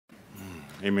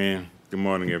Amen. Good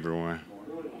morning, everyone.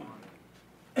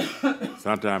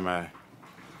 Sometimes I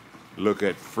look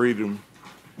at freedom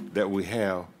that we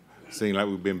have, seem like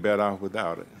we've been better off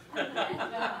without it.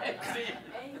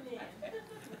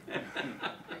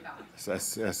 So I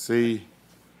see,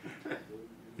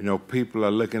 people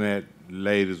are looking at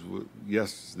ladies.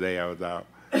 Yesterday I was out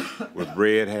with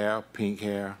red hair, pink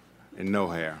hair, and no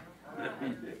hair.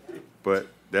 But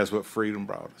that's what freedom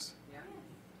brought us.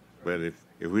 But if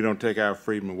we don't take our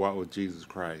freedom and walk with Jesus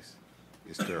Christ,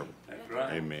 it's terrible. That's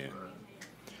right. Amen.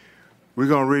 We're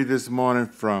going to read this morning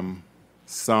from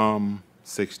Psalm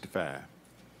 65.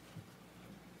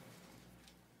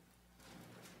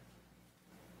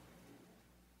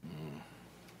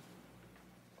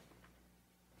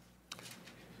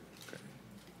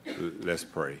 Okay. Let's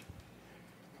pray.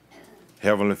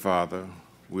 Heavenly Father,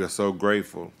 we are so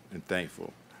grateful and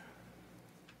thankful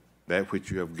that which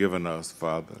you have given us,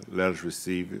 Father. Let us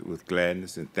receive it with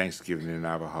gladness and thanksgiving in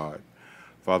our heart.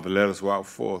 Father, let us walk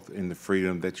forth in the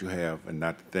freedom that you have and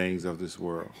not the things of this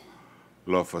world.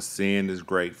 Lord, for sin is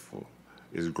great,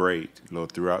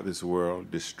 Lord, throughout this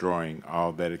world, destroying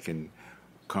all that it can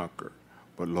conquer.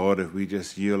 But Lord, if we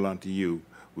just yield unto you,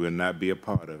 we will not be a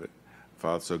part of it.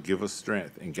 Father, so give us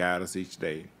strength and guide us each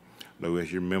day. Lord,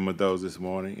 as you remember those this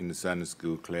morning in the Sunday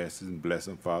school classes, and bless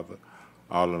them, Father,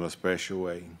 all in a special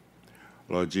way.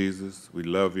 Lord Jesus, we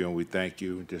love you and we thank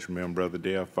you. Just remember Brother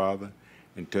Dale, Father,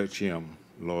 and touch him.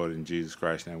 Lord, in Jesus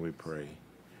Christ's name we pray.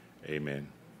 Amen.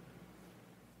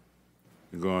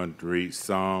 We're going to read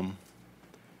Psalm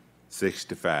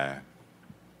 65.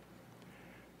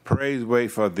 Praise wait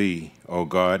for thee, O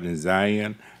God, in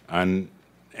Zion, and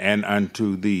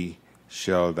unto thee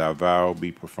shall thy vow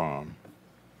be performed.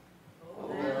 O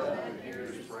Lord, hear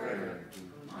his prayer.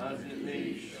 Unto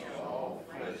thee shall all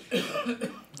flesh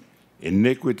come.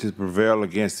 Iniquities prevail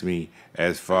against me,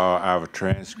 as for our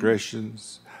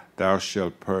transgressions, thou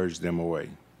shalt purge them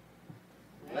away.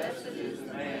 Blessed is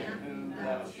the man whom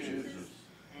thou choosest,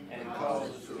 and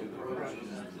causest to approach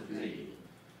unto thee,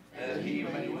 that he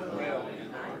may dwell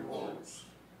in thy courts.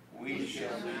 We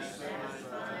shall be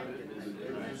satisfied with the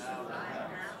goodness of thy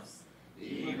house,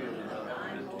 even of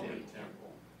thine holy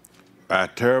temple. By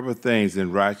terrible things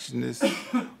in righteousness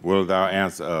wilt thou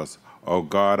answer us, O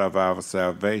God of our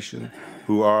salvation,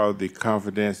 who are the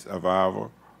confidence of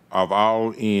all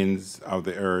ends of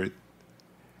the earth,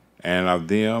 and of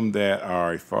them that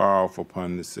are far off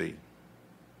upon the sea.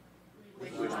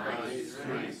 Which by his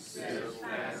strength setteth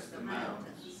fast the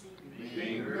mountains,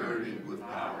 being girded with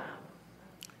power.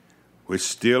 Which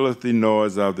stilleth the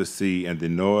noise of the sea, and the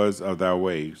noise of thy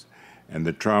waves, and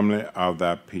the trembling of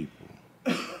thy people.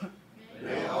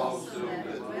 They also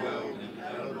that dwell in the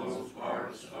uttermost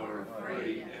parts are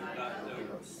afraid at thy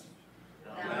doors.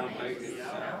 Thou makest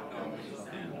outgoings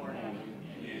and morning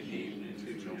and evening to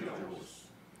rejoice.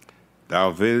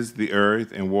 Thou visitest the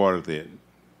earth and watereth it.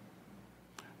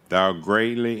 Thou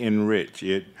greatly enrich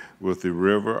it with the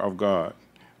river of God,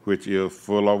 which is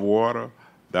full of water.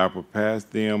 Thou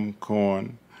preparest them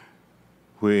corn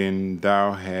when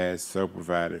thou hast so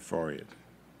provided for it.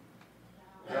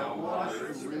 Thou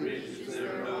waterest the ridges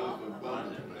thereof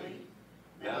abundantly.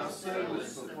 Thou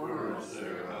settlest the furrows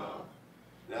thereof.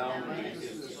 Thou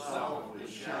makest it soft with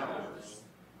showers.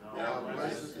 Thou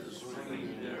blessest the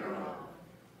spring thereof.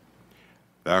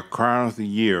 Thou crownest the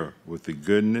year with the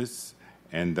goodness,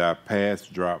 and thy paths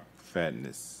drop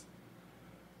fatness.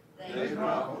 They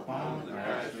drop upon the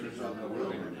pastures of the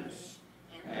wilderness,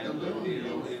 and the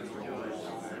hills rejoice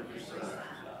on every side.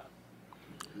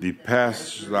 The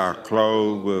pastures are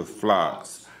clothed with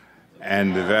flocks,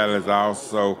 and the valleys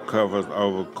also covers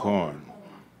over corn,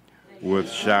 with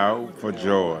shout for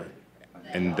joy,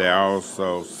 and they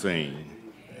also sing.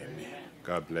 Amen.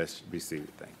 God bless you. Be seated.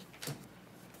 Thank you.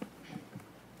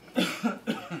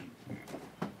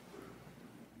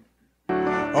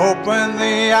 Open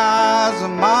the eyes of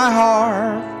my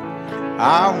heart,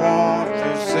 I want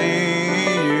to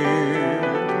see you.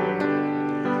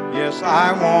 Yes,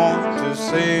 I want to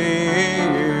see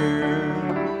you.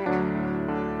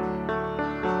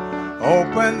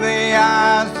 Open the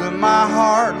eyes of my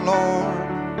heart, Lord.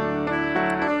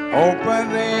 Open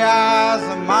the eyes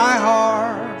of my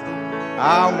heart,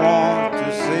 I want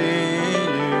to see you.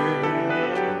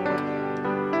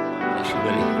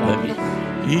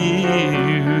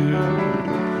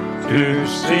 To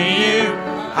see you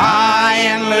high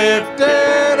and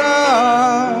lifted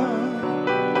up,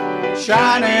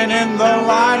 shining in the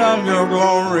light of your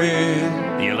glory.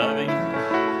 Do you love him?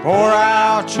 Pour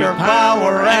out your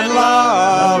power and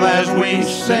love as we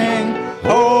sing,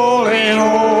 holy,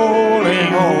 holy,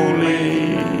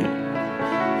 holy.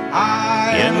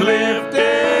 High and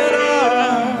lifted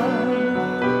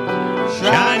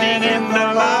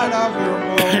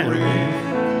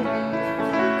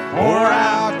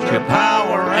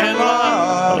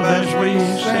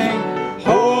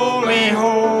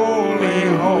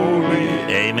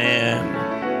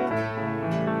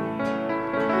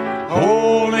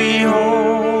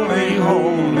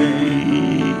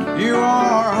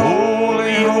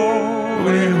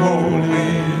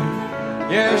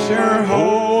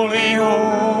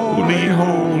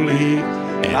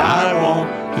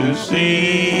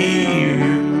see you.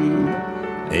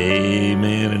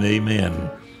 Amen and amen.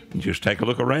 And just take a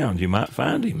look around. You might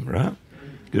find him, right?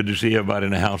 Good to see everybody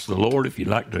in the house of the Lord. If you'd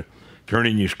like to turn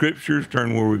in your scriptures,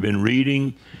 turn where we've been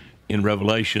reading in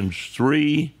Revelations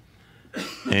 3,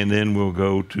 and then we'll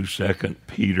go to 2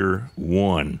 Peter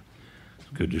 1. It's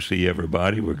good to see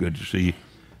everybody. We're good to see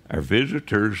our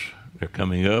visitors. They're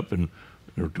coming up and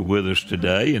they're with us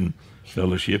today and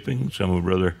fellowshipping. Some of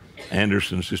Brother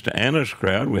Anderson and Sister Anna's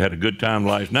crowd. We had a good time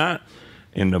last night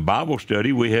in the Bible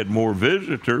study. We had more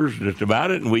visitors just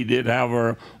about it, and we did have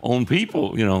our own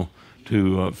people,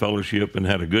 to fellowship, and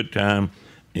had a good time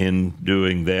in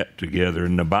doing that together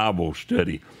in the Bible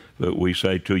study. But we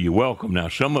say to you, welcome. Now,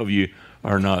 some of you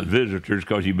are not visitors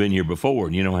because you've been here before,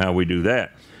 and you know how we do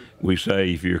that. We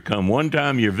say if you come one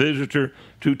time, you're a visitor,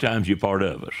 2 times you're part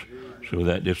of us. So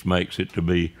that just makes it to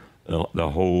be the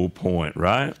whole point,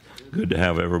 right? Good to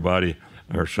have everybody,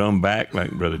 or some back,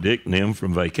 like Brother Dick and them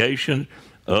from vacation.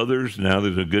 Others, now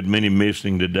there's a good many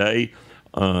missing today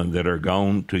that are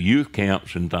gone to youth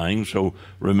camps and things. So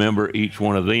remember each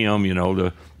one of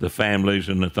them, the families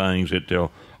and the things, that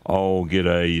they'll all get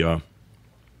a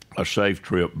safe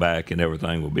trip back and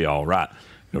everything will be all right.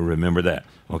 So remember that.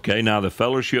 Okay, now the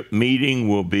fellowship meeting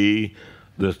will be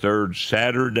the 3rd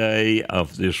Saturday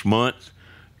of this month.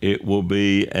 It will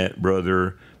be at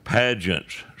Brother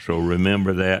Pageant's. So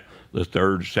remember that, the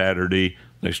 3rd Saturday.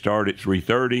 They start at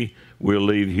 3:30. We'll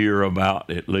leave here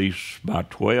at least by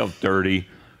 12:30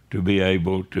 to be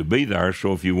able to be there.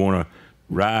 So if you want to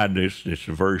ride this, it's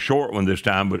a very short one this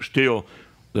time, but still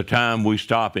the time we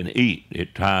stop and eat,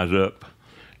 it ties up.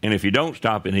 And if you don't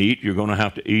stop and eat, you're going to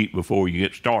have to eat before you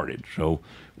get started. So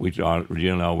we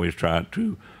generally always try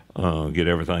to get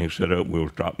everything set up. We'll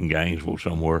stop in Gainesville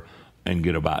somewhere and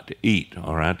get about to eat.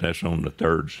 All right, that's on the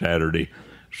 3rd Saturday.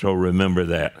 So remember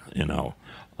that,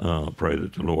 pray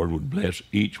that the Lord would bless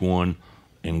each one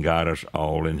and guide us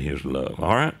all in his love.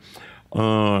 All right,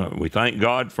 we thank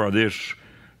God for this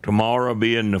tomorrow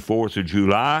being the 4th of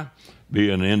July,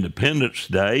 being Independence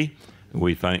Day.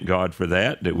 We thank God for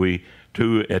that we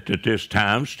too at this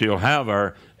time still have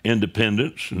our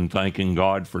independence, and thanking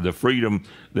God for the freedom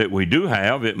that we do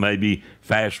have. It may be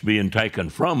fast being taken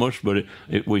from us, but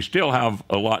we still have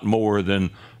a lot more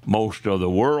than most of the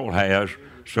world has.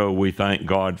 So we thank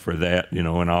God for that, and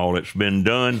all that's been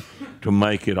done to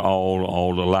make it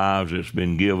all the lives that's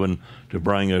been given to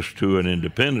bring us to an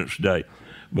Independence Day.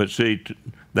 But see,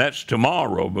 that's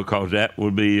tomorrow, because that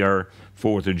will be our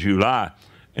 4th of July.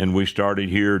 And we started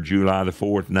here July the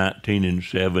 4th,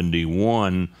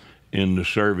 1971 in the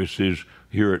services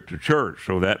here at the church.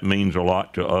 So that means a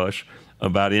lot to us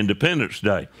about Independence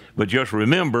Day. But just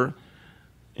remember,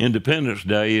 Independence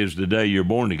Day is the day you're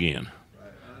born again.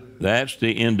 That's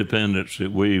the independence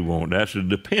that we want. That's a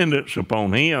dependence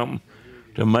upon him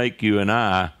to make you and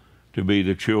I to be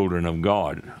the children of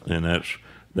God. And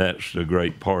that's the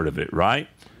great part of it, right?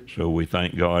 So we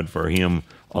thank God for him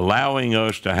allowing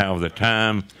us to have the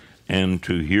time and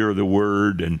to hear the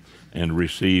word and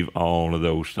receive all of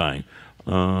those things.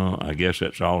 I guess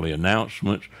that's all the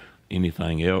announcements.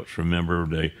 Anything else? Remember,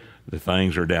 the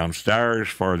things are downstairs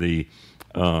for the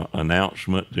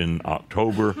announcement in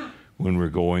October when we're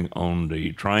going on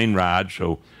the train ride.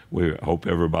 So we hope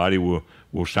everybody will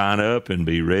sign up and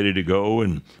be ready to go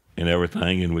and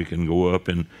everything, and we can go up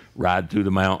and ride through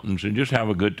the mountains and just have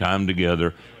a good time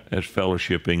together as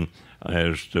fellowshipping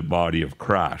as the body of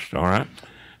Christ. All right?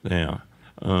 Now,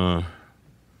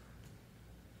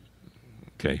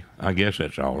 okay, I guess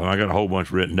that's all. I got a whole bunch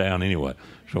written down anyway,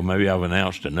 so maybe I've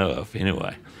announced enough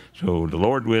anyway. So the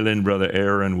Lord willing, Brother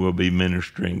Aaron will be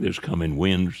ministering this coming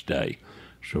Wednesday.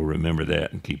 So remember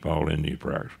that and keep all in your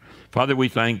prayers. Father, we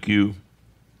thank you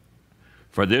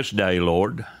for this day,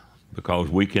 Lord, because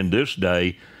we can this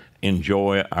day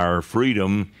enjoy our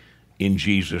freedom in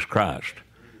Jesus Christ.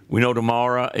 We know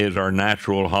tomorrow is our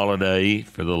natural holiday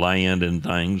for the land and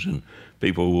things, and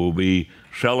people will be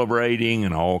celebrating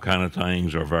and all kind of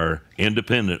things of our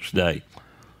Independence Day.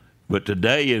 But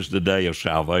today is the day of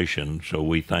salvation, so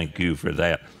we thank you for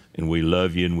that. And we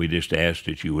love you, and we just ask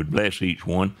that you would bless each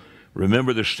one.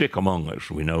 Remember the sick among us.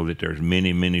 We know that there's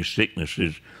many, many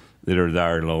sicknesses that are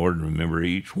there, Lord. Remember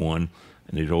each one,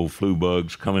 and these old flu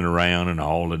bugs coming around and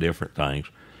all the different things.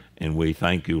 And we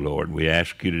thank you, Lord. We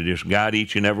ask you to just guide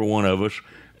each and every one of us.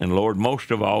 And, Lord, most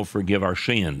of all, forgive our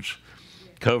sins.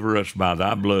 Cover us by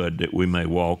thy blood that we may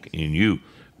walk in you,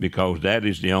 because that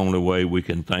is the only way we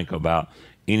can think about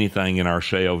anything in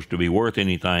ourselves to be worth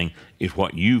anything is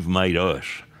what you've made us.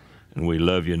 And we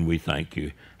love you and we thank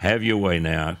you. Have your way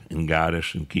now and guide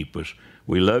us and keep us.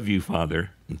 We love you, Father,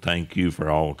 and thank you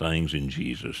for all things in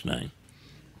Jesus' name.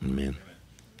 Amen.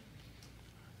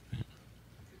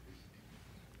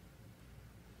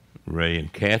 Ray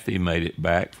and Kathy made it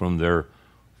back from their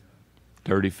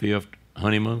 35th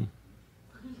honeymoon.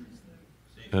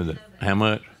 How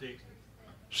much?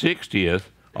 60th.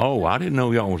 Oh, I didn't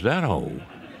know y'all was that old.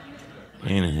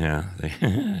 Anyhow,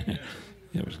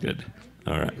 it was good.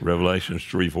 All right, Revelations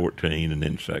 3:14 and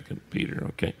then 2 Peter,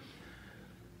 okay.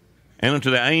 And unto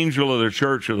the angel of the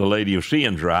church of the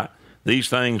Laodiceans write, these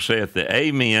things saith the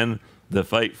Amen, the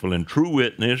faithful and true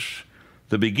witness,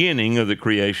 the beginning of the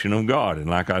creation of God. And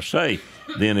like I say,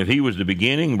 then if he was the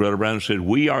beginning, Brother Branham said,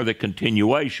 we are the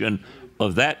continuation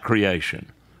of that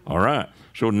creation. All right.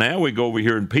 So now we go over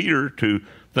here in Peter to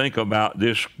think about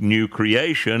this new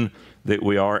creation that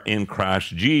we are in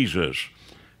Christ Jesus.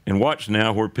 And watch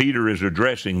now where Peter is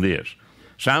addressing this.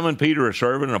 Simon Peter, a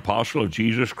servant and apostle of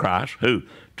Jesus Christ, who?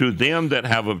 To them that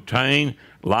have obtained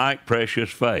like precious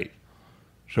faith.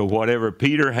 So whatever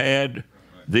Peter had,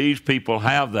 these people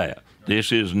have that.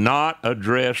 This is not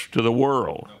addressed to the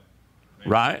world,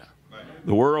 right?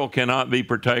 The world cannot be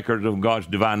partakers of God's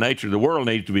divine nature. The world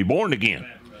needs to be born again.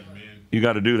 You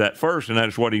got to do that first, and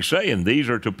that's what he's saying. These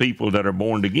are to people that are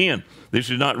born again. This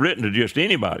is not written to just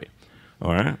anybody,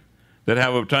 all right, that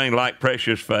have obtained like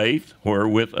precious faith,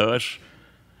 wherewith us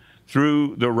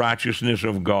through the righteousness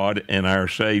of God and our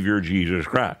Savior Jesus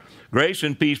Christ. Grace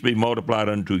and peace be multiplied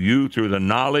unto you through the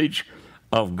knowledge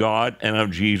of God and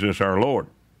of Jesus our Lord.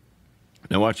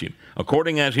 Now watch him.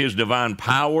 According as his divine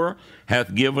power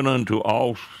hath given unto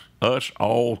us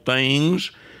all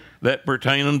things that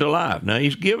pertain unto life. Now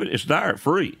he's given, it's there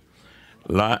free,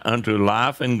 unto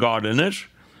life and godliness,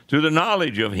 through the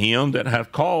knowledge of him that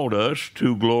hath called us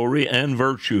to glory and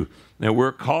virtue. Now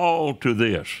we're called to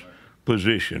this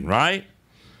position, right?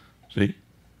 See?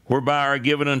 Whereby are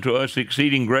given unto us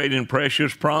exceeding great and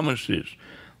precious promises,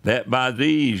 that by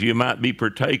these you might be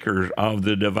partakers of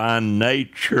the divine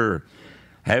nature,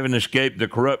 having escaped the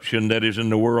corruption that is in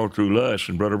the world through lust.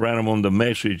 And Brother Branham, on the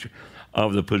message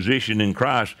of the position in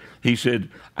Christ, he said,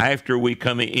 after we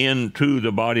come into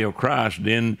the body of Christ,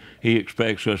 then he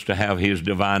expects us to have his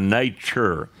divine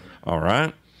nature. All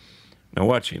right? Now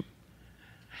watch him.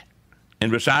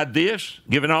 And beside this,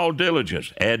 given all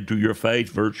diligence, add to your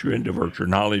faith virtue, and to virtue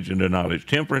knowledge, and to knowledge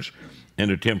temperance, and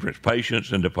to temperance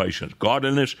patience, and to patience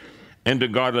godliness, and to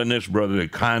godliness brotherly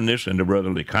kindness, and to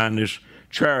brotherly kindness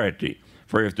charity.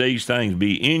 For if these things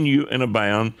be in you and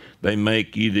abound, they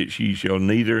make ye that ye shall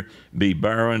neither be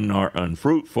barren nor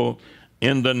unfruitful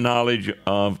in the knowledge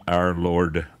of our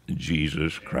Lord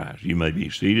Jesus Christ. You may be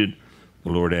seated.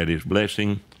 The Lord add his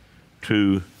blessing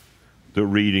to the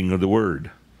reading of the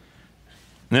word.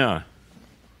 Now,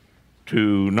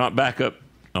 to not back up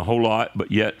a whole lot,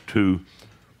 but yet to,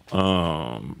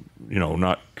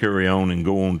 not carry on and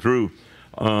go on through,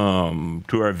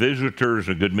 to our visitors,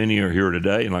 a good many are here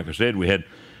today, and like I said, we had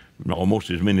almost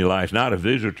as many last night of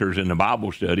visitors in the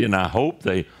Bible study, and I hope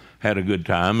they had a good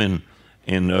time,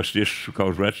 and us, just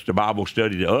because that's the Bible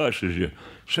study to us, is you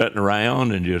sitting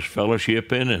around and just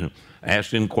fellowshipping and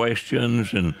asking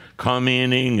questions and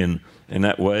commenting and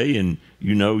that way, and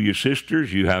you know your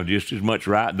sisters, you have just as much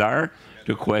right there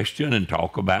to question and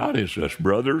talk about as us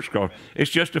brothers, because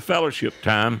it's just a fellowship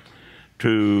time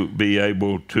to be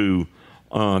able to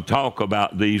talk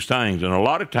about these things. And a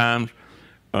lot of times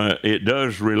it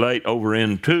does relate over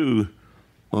into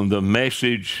the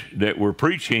message that we're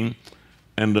preaching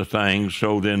and the things,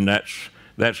 so then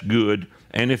that's good.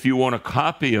 And if you want a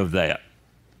copy of that,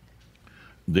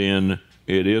 then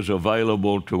it is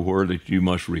available to where that you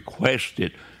must request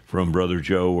it from Brother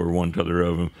Joe or one other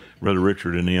of them, Brother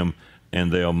Richard and them,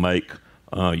 and they'll make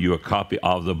you a copy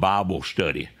of the Bible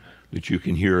study that you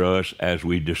can hear us as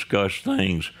we discuss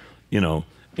things, and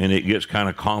it gets kind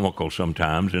of comical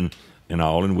sometimes and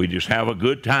all, and we just have a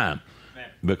good time,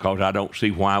 because I don't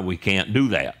see why we can't do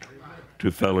that,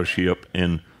 to fellowship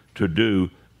and to do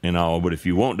and all. But if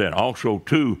you want that also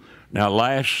too, now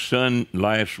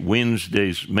last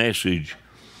Wednesday's message,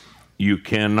 you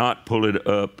cannot pull it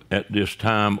up at this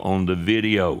time on the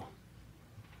video.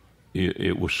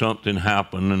 It was something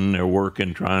happened, and they're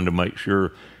working, trying to make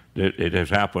sure that it has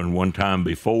happened one time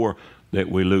before that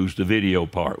we lose the video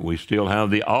part. We still have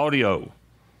the audio.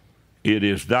 It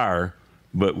is there,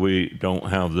 but we don't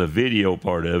have the video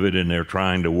part of it, and they're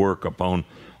trying to work upon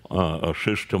a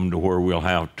system to where we'll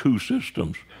have two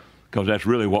systems, because that's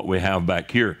really what we have back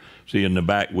here. See, in the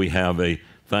back we have a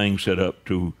thing set up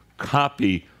to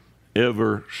copy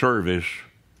every service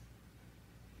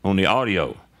on the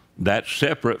audio. That's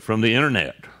separate from the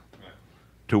internet,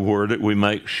 to where that we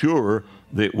make sure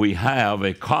that we have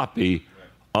a copy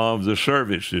of the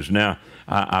services. Now,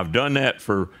 I've done that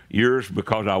for years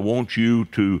because I want you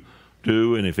to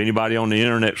do, and if anybody on the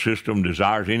internet system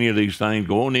desires any of these things,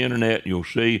 go on the internet and you'll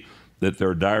see that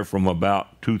they're there from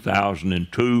about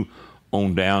 2002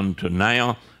 on down to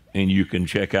now, and you can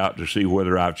check out to see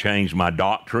whether I've changed my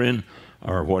doctrine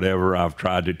or whatever I've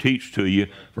tried to teach to you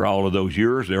for all of those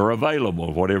years. They're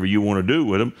available. Whatever you want to do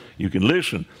with them, you can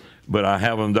listen. But I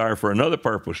have them there for another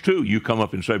purpose, too. You come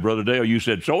up and say, Brother Dale, you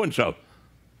said so-and-so.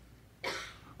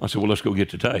 I said, well, let's go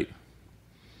get the tape.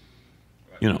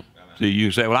 You know, so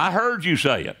you say, well, I heard you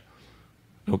say it.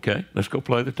 Okay, let's go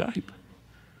play the tape.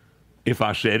 If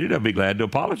I said it, I'd be glad to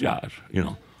apologize, you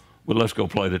know. But let's go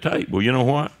play the tape. Well, you know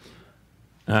what?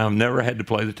 I've never had to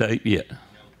play the tape yet.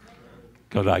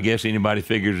 Because I guess anybody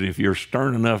figures if you're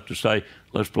stern enough to say,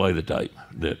 let's play the tape,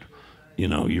 that, you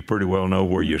know, you pretty well know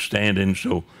where you're standing.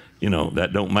 So, you know,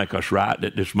 that don't make us right.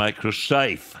 That just makes us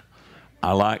safe.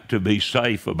 I like to be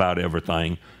safe about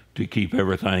everything, to keep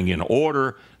everything in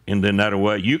order. And then that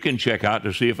way you can check out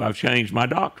to see if I've changed my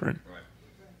doctrine.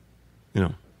 You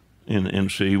know,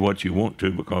 and see what you want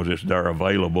to, because it's there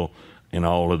available in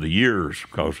all of the years.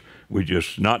 Because we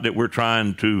just, not that we're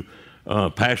trying to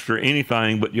pastor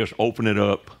anything, but just open it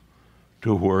up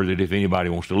to where that if anybody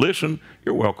wants to listen,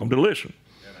 you're welcome to listen.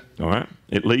 All right?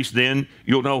 At least then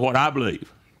you'll know what I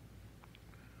believe.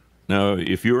 Now,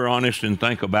 if you're honest and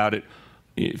think about it,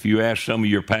 if you ask some of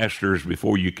your pastors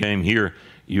before you came here,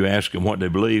 you ask them what they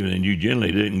believe, and you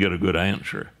generally didn't get a good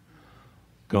answer.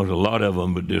 Because a lot of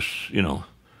them, but just, you know,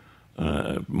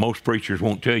 most preachers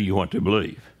won't tell you what they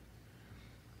believe.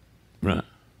 Right?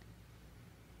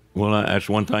 Well, that's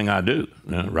one thing I do.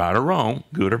 Now, right or wrong,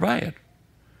 good or bad.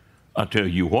 I tell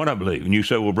you what I believe. And you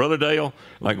say, well, Brother Dale,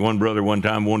 like one brother one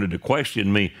time wanted to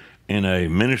question me in a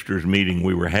ministers' meeting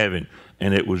we were having,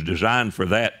 and it was designed for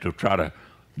that, to try to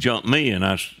jump me. And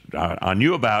I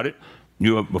knew about it,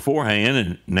 knew it beforehand,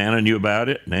 and Nana knew about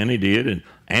it, Nanny did, and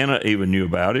Anna even knew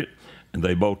about it. And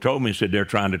they both told me, said, they're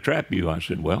trying to trap you. I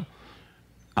said, well,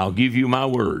 I'll give you my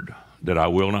word that I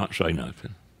will not say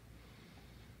nothing.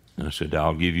 And I said,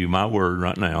 I'll give you my word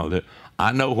right now that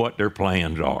I know what their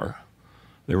plans are.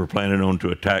 They were planning on to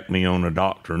attack me on a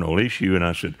doctrinal issue, and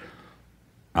I said,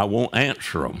 I won't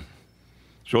answer them.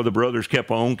 So the brothers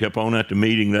kept on at the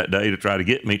meeting that day to try to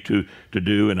get me to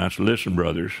do, and I said, listen,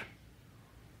 brothers,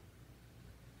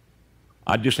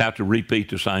 I just have to repeat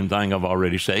the same thing I've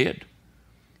already said.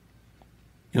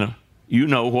 You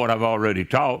know what I've already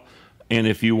taught, and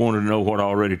if you want to know what I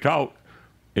already taught,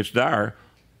 it's there,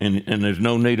 and there's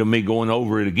no need of me going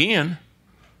over it again,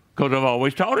 because I've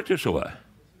always taught it this way.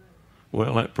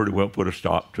 Well, that pretty well put a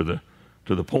stop to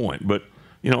the point. But,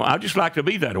 I just like to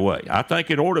be that way. I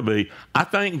think it ought to be. I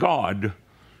thank God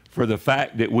for the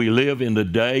fact that we live in the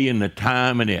day and the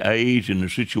time and the age and the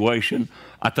situation.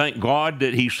 I thank God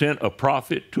that he sent a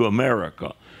prophet to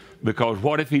America, because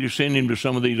what if he'd have sent him to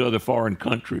some of these other foreign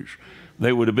countries?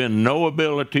 There would have been no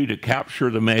ability to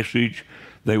capture the message.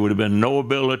 There would have been no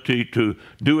ability to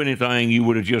do anything. You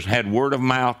would have just had word of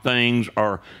mouth things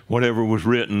or whatever was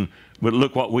written. But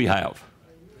look what we have.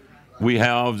 We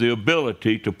have the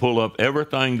ability to pull up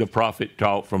everything the prophet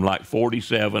taught from like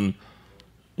 47,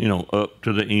 up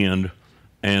to the end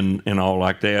and all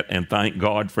like that. And thank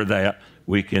God for that.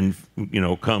 We can,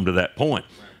 come to that point.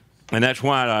 And that's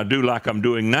why I do like I'm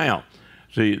doing now.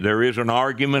 See, there is an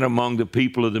argument among the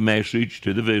people of the message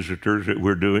to the visitors that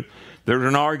we're doing. There's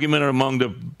an argument among the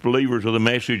believers of the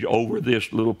message over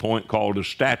this little point called the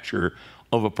stature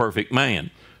of a perfect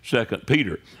man, 2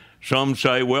 Peter. Some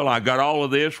say, well, I got all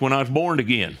of this when I was born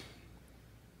again.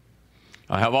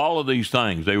 I have all of these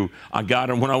things. I got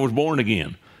them when I was born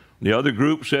again. The other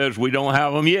group says we don't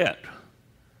have them yet.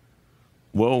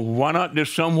 Well, why not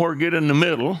just somewhere get in the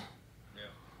middle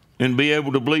and be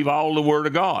able to believe all the Word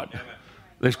of God?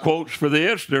 There's quotes for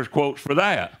this, there's quotes for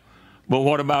that. But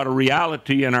what about a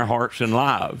reality in our hearts and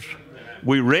lives?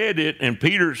 We read it, and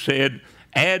Peter said,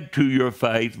 add to your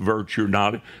faith virtue,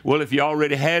 knowledge. Well, if you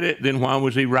already had it, then why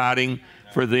was he writing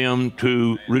for them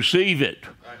to receive it?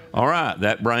 All right,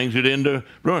 that brings it into,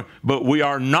 but we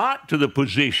are not to the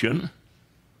position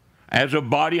as a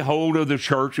body hold of the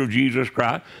church of Jesus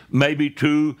Christ, maybe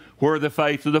to where the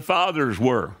faith of the fathers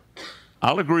were.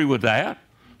 I'll agree with that.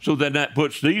 So then that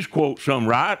puts these quotes some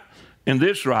right and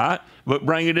this right, but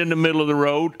bring it in the middle of the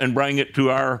road and bring it to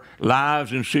our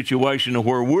lives and situation of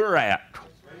where we're at.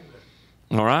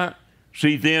 All right?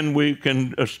 See, then we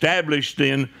can establish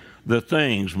then the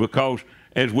things, because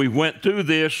as we went through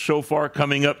this, so far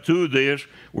coming up through this,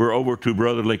 we're over to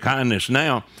brotherly kindness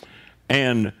now,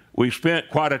 and we spent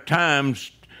quite a time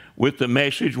with the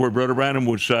message where Brother Branham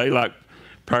would say, like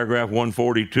paragraph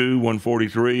 142,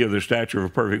 143 of the stature of a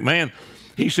perfect man.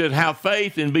 He said, have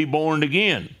faith and be born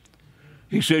again.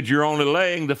 He said, you're only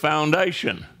laying the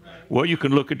foundation. Well, you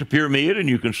can look at the pyramid and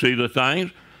you can see the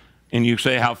things, and you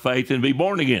say, have faith and be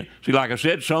born again. See, like I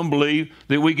said, some believe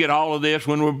that we get all of this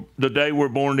when the day we're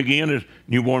born again as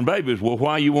newborn babies. Well,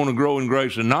 why you want to grow in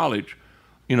grace and knowledge,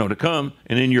 to come?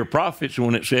 And in your prophets,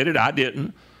 when it said it, I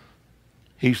didn't.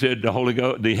 He said the Holy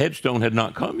Ghost, the headstone had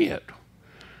not come yet.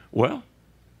 Well,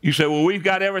 you say, well, we've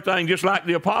got everything just like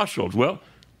the apostles. Well,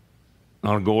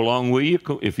 I'll go along with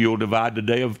you if you'll divide the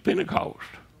day of Pentecost.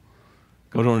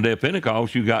 Because on the day of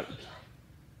Pentecost, you got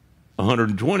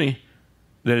 120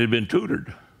 that had been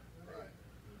tutored.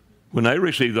 When they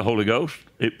received the Holy Ghost,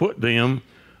 it put them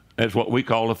as what we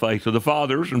call the faith of the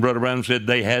fathers. And Brother Branham said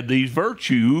they had these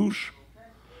virtues,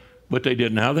 but they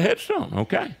didn't have the headstone.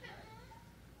 Okay.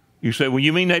 You say, well,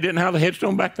 you mean they didn't have the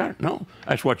headstone back there? No,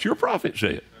 that's what your prophet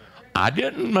said. I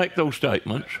didn't make those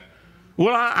statements.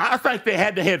 Well, I think they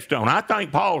had the headstone. I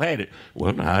think Paul had it.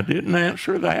 Well, I didn't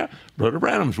answer that. Brother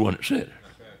Branham's the one that said it.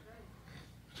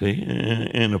 See,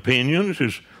 and opinions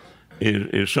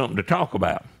is something to talk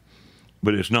about,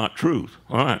 but it's not truth.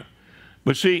 All right.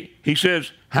 But see, he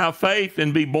says, have faith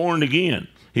and be born again.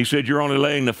 He said, you're only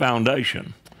laying the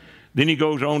foundation. Then he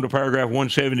goes on to paragraph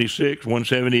 176,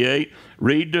 178.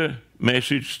 Read the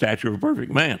Message, stature of a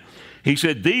perfect man. He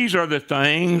said, these are the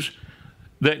things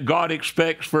that God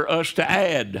expects for us to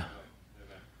add.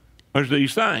 There's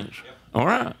these things. All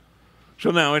right.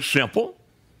 So now it's simple.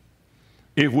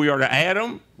 If we are to add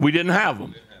them, we didn't have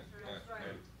them.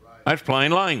 That's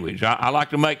plain language. I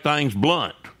like to make things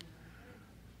blunt.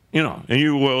 And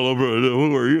you, well,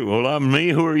 who are you? Well, I'm me,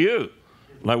 who are you?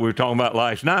 Like we were talking about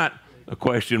last night, a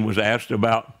question was asked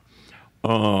about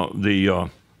the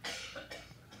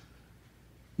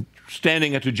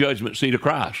standing at the judgment seat of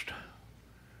Christ.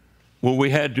 Well, we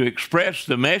had to express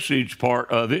the message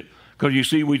part of it, because you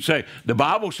see, we'd say, the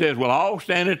Bible says, we'll all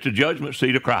stand at the judgment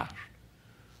seat of Christ.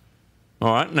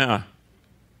 All right, now,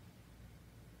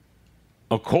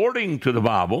 according to the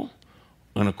Bible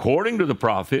and according to the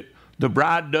prophet, the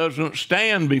bride doesn't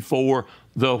stand before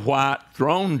the white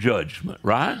throne judgment,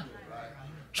 right?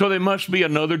 So there must be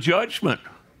another judgment.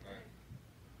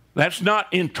 That's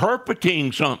not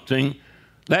interpreting something.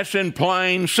 That's in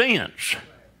plain sense.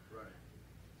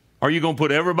 Are you going to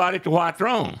put everybody at the white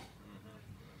throne?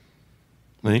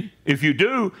 See? If you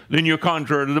do, then you're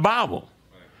contrary to the Bible,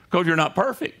 because you're not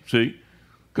perfect, see?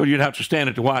 Because you'd have to stand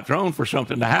at the white throne for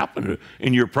something to happen.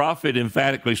 And your prophet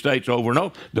emphatically states over and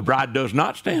over, the bride does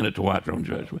not stand at the white throne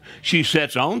judgment. She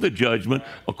sits on the judgment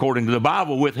according to the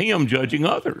Bible, with him judging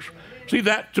others. See,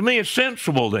 that to me is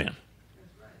sensible then.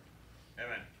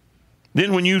 Amen.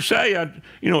 Then when you say,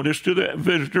 just to the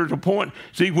visitors a point,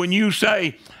 see, when you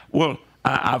say, well,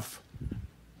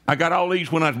 I got all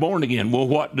these when I was born again. Well,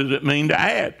 what does it mean to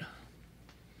add?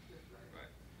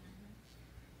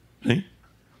 See?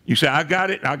 You say, I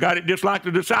got it just like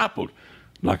the disciples.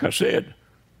 Like I said,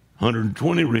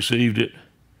 120 received it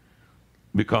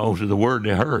because of the word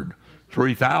they heard.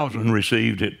 3,000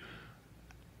 received it,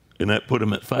 and that put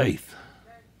them at faith.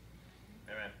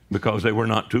 Amen. Because they were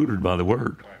not tutored by the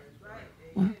word.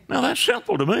 Well, now that's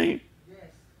simple to me.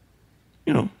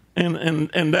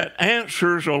 And that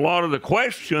answers a lot of the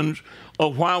questions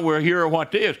of why we're here or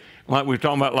what this. Like we were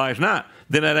talking about last night.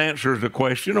 Then that answers the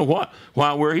question of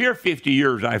why we're here 50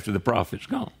 years after the prophet's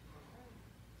gone.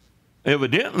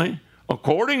 Evidently,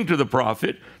 according to the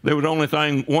prophet, there was only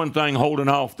one thing holding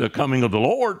off the coming of the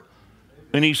Lord,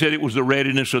 and he said it was the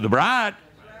readiness of the bride.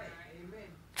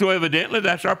 So evidently,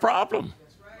 that's our problem.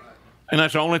 And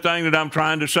that's the only thing that I'm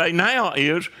trying to say now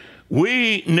is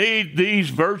we need these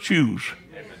virtues.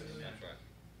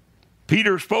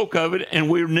 Peter spoke of it, and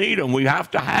we need them. We have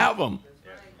to have them.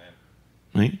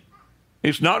 See?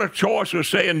 It's not a choice of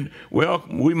saying, well,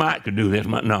 we might could do this.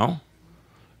 No.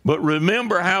 But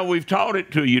remember how we've taught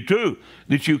it to you, too,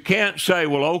 that you can't say,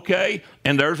 well, okay,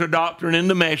 and there's a doctrine in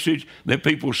the Message that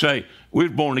people say, we're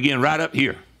born again right up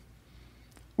here,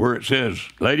 where it says,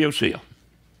 Laodicea.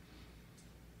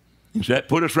 And that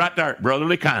put us right there,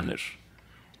 brotherly kindness.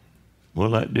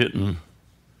 Well, that didn't.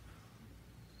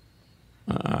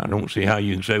 I don't see how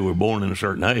you can say we're born in a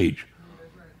certain age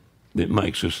that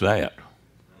makes us that.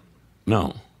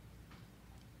 No.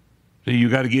 See, you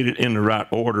got to get it in the right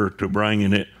order to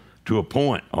bringing it to a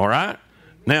point, all right?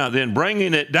 Now, then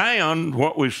bringing it down,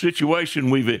 what was situation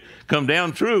we've come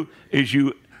down through is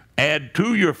you add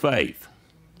to your faith.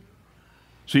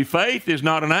 See, faith is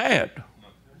not an add.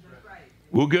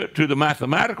 We'll get to the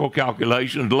mathematical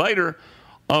calculations later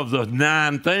of the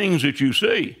 9 things that you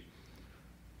see.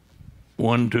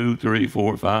 1, 2, 3,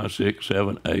 4, 5, 6,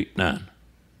 7, 8, 9.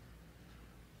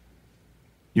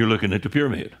 You're looking at the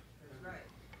pyramid.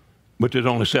 But there's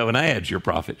only 7 ads, your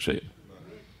prophet said.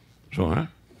 So, all right.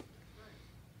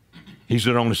 He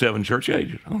said only 7 church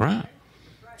ages. All right.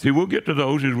 See, we'll get to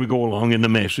those as we go along in the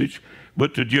message.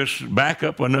 But to just back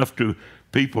up enough to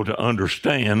people to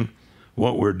understand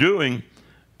what we're doing,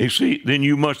 you see, then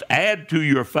you must add to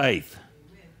your faith.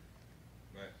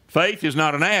 Faith is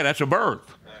not an ad, that's a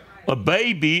birth. A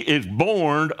baby is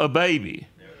born a baby,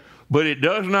 but it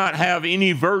does not have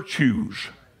any virtues.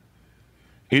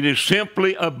 It is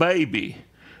simply a baby.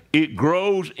 It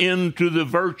grows into the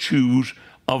virtues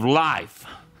of life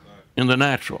in the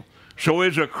natural. So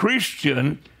as a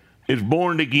Christian is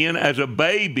born again as a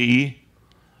baby,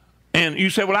 and you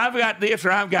say, well, I've got this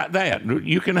or I've got that.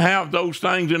 You can have those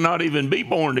things and not even be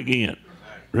born again.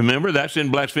 Remember, that's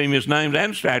in blasphemous names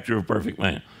and stature of perfect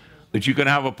man. That you can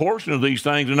have a portion of these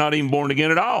things and not even born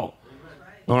again at all.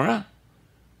 All right?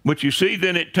 But you see,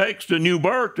 then it takes the new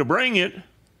birth to bring it.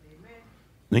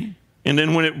 See? And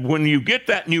then when you get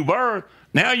that new birth,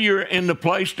 now you're in the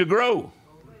place to grow.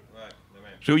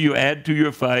 So you add to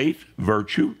your faith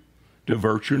virtue, to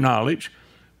virtue knowledge.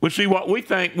 Well, see, what we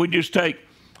think, we just take,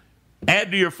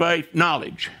 add to your faith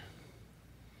knowledge.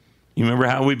 You remember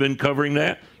how we've been covering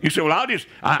that? You say, well,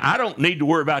 I don't need to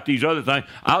worry about these other things.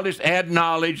 I'll just add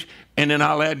knowledge, and then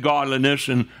I'll add godliness,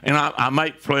 and I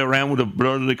might play around with a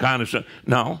brotherly kind of stuff.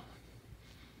 No.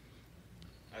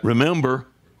 Remember,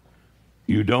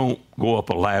 you don't go up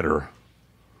a ladder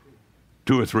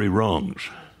 2 or 3 rungs.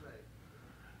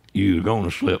 You're going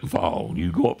to slip and fall.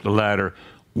 You go up the ladder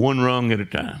 1 rung at a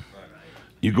time.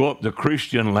 You go up the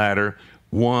Christian ladder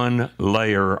 1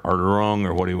 layer or rung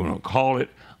or what do you want to call it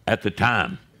at the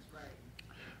time.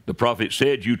 The prophet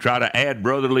said, you try to add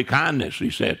brotherly kindness, he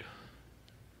said.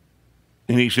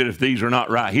 And he said, if these are not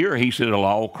right here, he said, it'll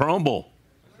all crumble.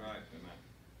 That's right.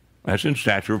 That's in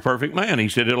stature of perfect man. He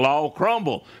said, it'll all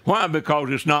crumble. Why?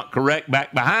 Because it's not correct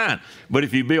back behind. But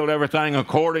if you build everything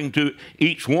according to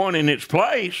each one in its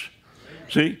place,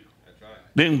 see,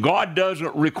 then God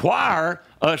doesn't require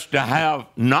us to have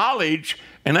knowledge,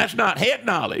 and that's not head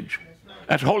knowledge.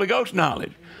 That's Holy Ghost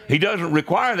knowledge. He doesn't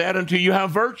require that until you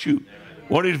have virtue.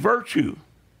 What is virtue?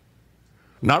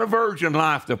 Not a virgin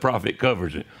life, the prophet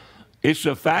covers it. It's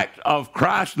the fact of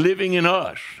Christ living in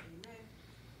us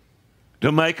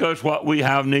to make us what we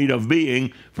have need of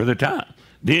being for the time.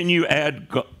 Then you add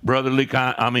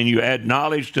you add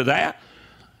knowledge to that.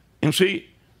 And see,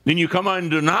 then you come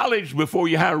under knowledge before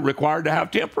you have required to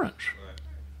have temperance.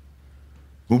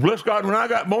 Well, bless God, when I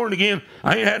got born again,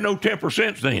 I ain't had no temper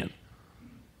since then.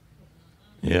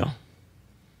 Yeah.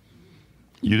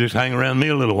 You just hang around me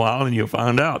a little while and you'll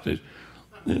find out that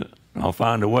I'll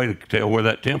find a way to tell where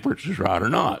that temperance is right or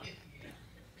not.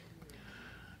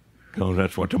 Because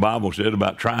that's what the Bible said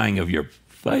about trying of your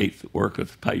faith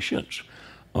worketh patience.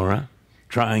 All right?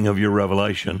 Trying of your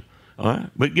revelation. All right?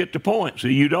 But get the point.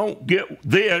 See, you don't get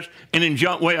this and then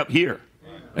jump way up here.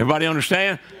 Everybody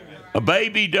understand? A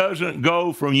baby doesn't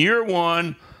go from year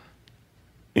 1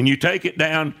 and you take it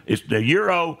down. It's the year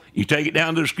old. You take it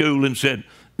down to the school and said,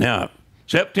 now,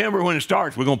 September when it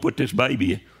starts, we're going to put this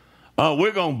baby in.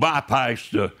 We're going to bypass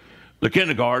the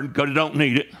kindergarten because they don't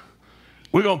need it.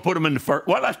 We're going to put them in the first.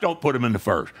 Well, let's don't put them in the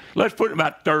first. Let's put them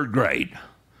about 3rd grade.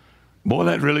 Boy,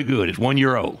 that's really good. It's 1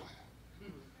 year old.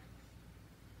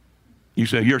 You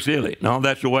say, you're silly. No,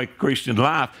 that's the way Christian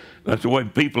life, that's the way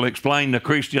people explain the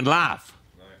Christian life.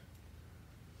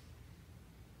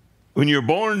 When you're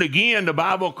born again, the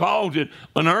Bible calls it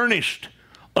an earnest,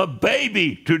 a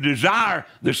baby to desire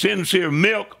the sincere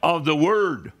milk of the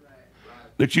word,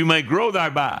 that you may grow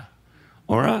thereby.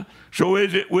 All right? So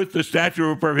is it with the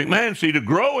stature of a perfect man, see, to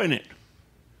grow in it.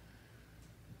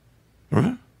 All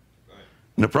right?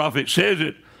 And the prophet says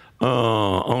it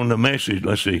on the message,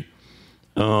 let's see,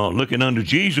 looking unto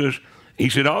Jesus, he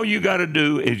said, all you got to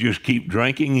do is just keep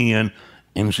drinking in,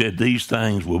 and said, these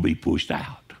things will be pushed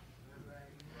out.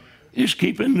 Just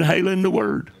keep inhaling the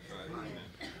word.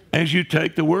 As you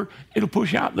take the word, it'll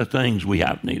push out the things we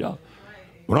have need of.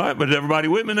 Right? But is everybody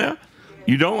with me now?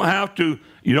 You don't have to,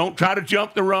 you don't try to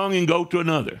jump the rung and go to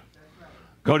another.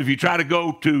 Because if you try to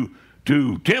go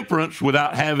to temperance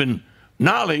without having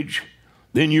knowledge,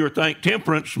 then you think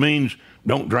temperance means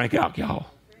don't drink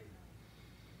alcohol.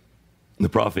 The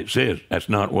prophet says that's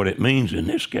not what it means in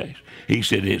this case. He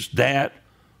said it's that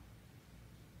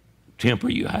temper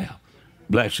you have.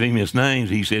 Blasphemous names,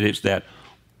 he said it's that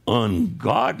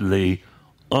ungodly,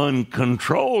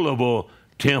 uncontrollable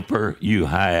temper you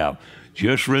have.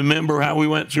 Just remember how we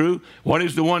went through. What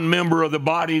is the one member of the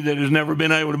body that has never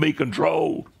been able to be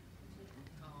controlled?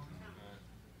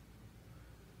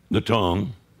 the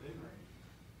tongue.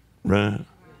 Right?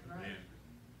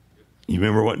 You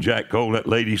remember what Jack Cole, that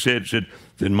lady, said,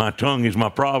 my tongue is my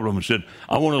problem. And said,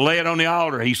 I want to lay it on the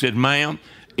altar. He said, ma'am,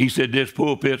 he said, this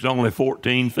pulpit's only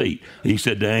 14 feet. He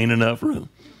said, there ain't enough room.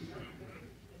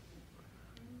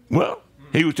 Well,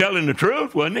 he was telling the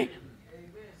truth, wasn't he?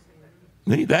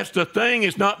 See, that's the thing.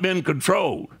 It's not been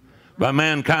controlled by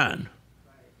mankind.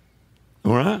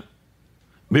 All right?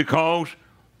 Because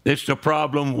it's the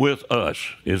problem with us,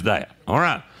 is that. All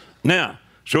right. Now,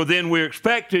 so then we're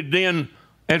expected then,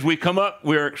 as we come up,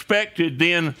 we're expected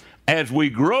then, as we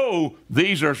grow,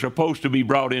 these are supposed to be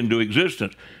brought into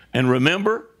existence. And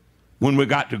remember, when we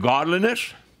got to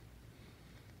godliness,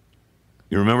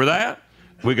 you remember that?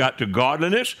 We got to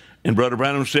godliness, and Brother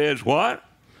Branham says what?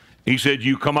 He said,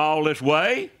 you come all this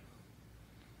way.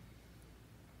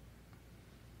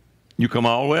 You come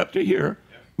all the way up to here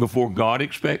before God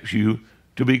expects you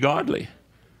to be godly.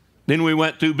 Then we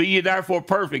went through, be ye therefore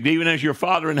perfect, even as your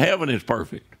Father in heaven is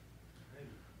perfect.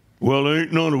 Well, there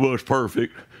ain't none of us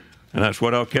perfect. And that's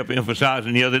what I kept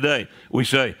emphasizing the other day. We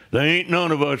say, there ain't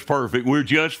none of us perfect. We're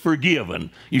just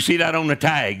forgiven. You see that on the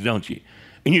tags, don't you?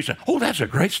 And you say, oh, that's a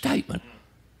great statement.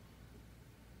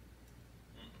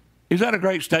 Is that a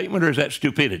great statement or is that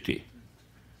stupidity?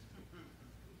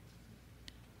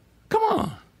 Come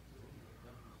on.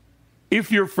 If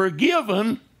you're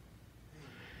forgiven,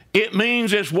 it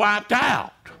means it's wiped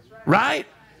out, right?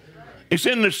 It's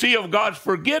in the sea of God's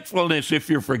forgetfulness if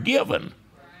you're forgiven.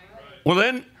 Well,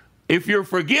 then, if you're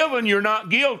forgiven, you're not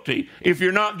guilty. If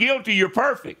you're not guilty, you're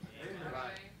perfect.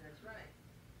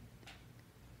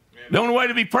 The only way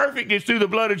to be perfect is through the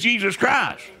blood of Jesus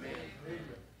Christ.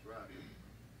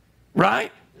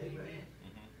 Right?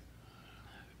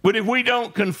 But if we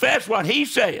don't confess what he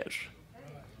says,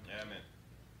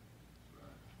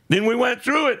 then we went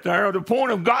through it there at the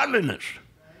point of godliness.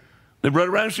 The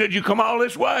Brother Branham said, you come all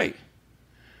this way.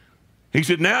 He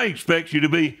said, now he expects you to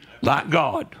be like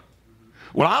God.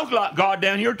 Well, I was like God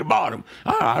down here at the bottom.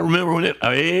 I remember when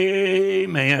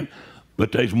amen.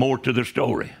 But there's more to the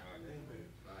story.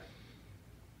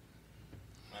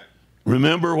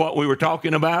 Remember what we were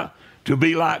talking about? To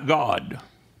be like God.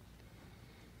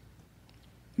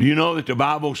 Do you know that the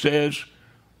Bible says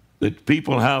that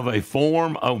people have a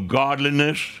form of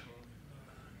godliness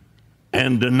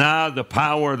and deny the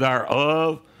power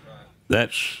thereof?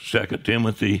 That's 2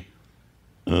 Timothy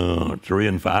 3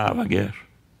 and 5, I guess.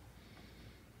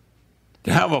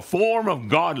 To have a form of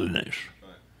godliness.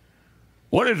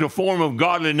 What is a form of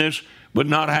godliness but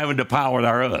not having the power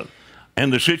thereof?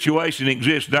 And the situation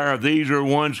exists there. These are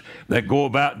ones that go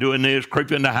about doing this,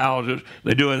 creep into houses.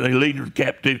 They lead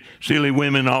captive, silly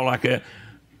women, all like that.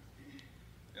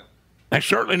 That's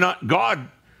certainly not God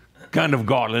kind of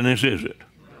godliness, is it?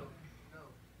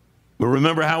 But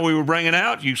remember how we were bringing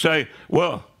out? You say,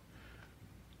 well,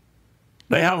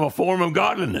 they have a form of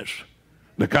godliness.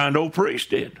 The kind old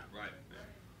priest did.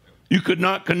 You could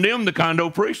not condemn the kind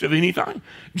old priest of anything.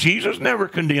 Jesus never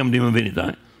condemned him of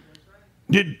anything.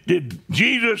 Did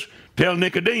Jesus tell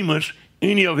Nicodemus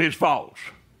any of his faults?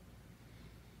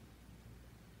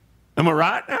 Am I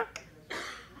right now?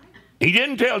 He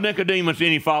didn't tell Nicodemus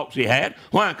any faults he had.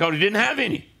 Why? Because he didn't have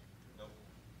any.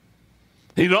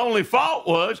 His only fault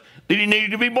was that he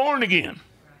needed to be born again.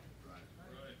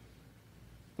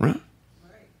 Right?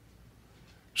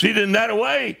 See, then that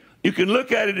way, you can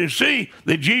look at it and see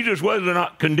that Jesus was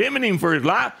not condemning him for his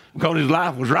life because his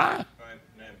life was right.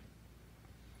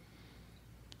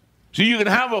 So you can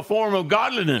have a form of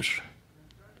godliness.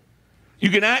 You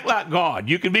can act like God.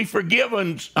 You can be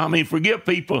forgiven, forgive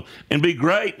people and be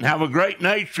great and have a great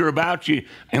nature about you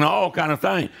and all kind of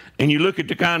things. And you look at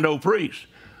the kind old priest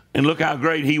and look how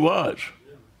great he was.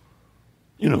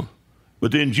 You know.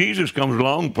 But then Jesus comes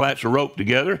along, plats a rope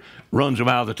together, runs him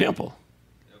out of the temple.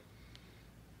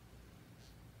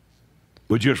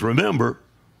 But just remember,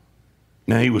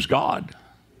 now he was God.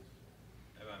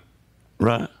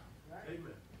 Right?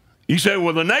 You say,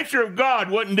 well, the nature of God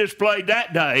wasn't displayed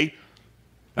that day.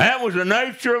 That was the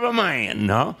nature of a man.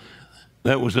 No,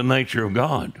 that was the nature of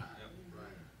God.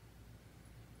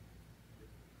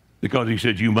 Because he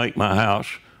said, you make my house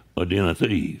a den of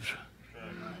thieves.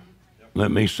 Let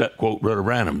me quote Brother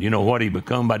Branham. You know what he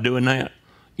become by doing that?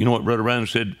 You know what Brother Branham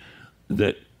said?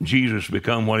 That Jesus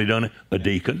become what he done? A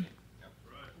deacon.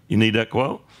 You need that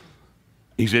quote?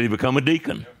 He said he become a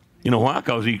deacon. You know why?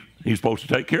 Because he's supposed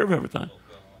to take care of everything.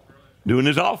 Doing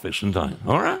his office and things.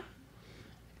 All right?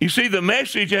 You see, the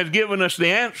message has given us the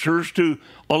answers to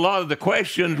a lot of the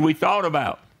questions we thought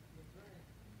about.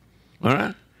 All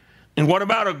right? And what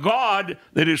about a God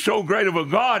that is so great of a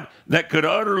God that could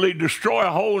utterly destroy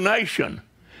a whole nation?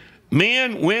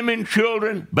 Men, women,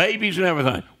 children, babies, and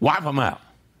everything. Wipe them out.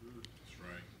 That's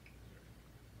right.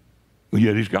 Well,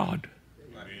 yet he's God.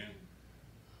 Amen.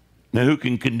 Now, who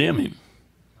can condemn him?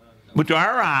 But to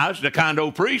our eyes, the kind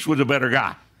old priest was a better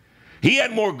guy. He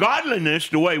had more godliness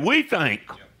the way we think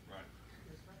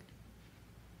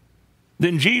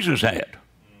than Jesus had.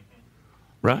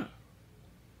 Right?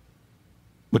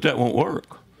 But that won't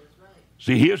work.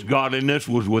 See, his godliness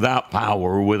was without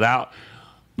power, without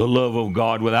the love of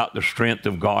God, without the strength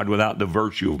of God, without the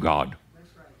virtue of God.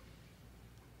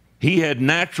 He had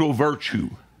natural virtue.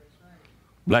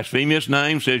 Blasphemous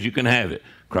name says you can have it.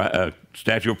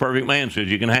 Statue of perfect man says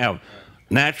you can have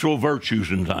natural virtues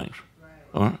and things.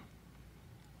 All right?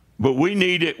 But we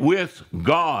need it with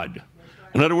God.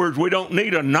 In other words, we don't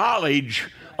need a knowledge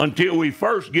until we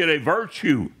first get a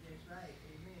virtue.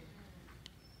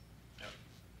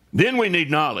 Then we need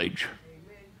knowledge.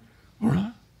 All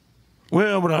right?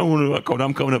 Well, but I want to, because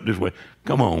I'm coming up this way.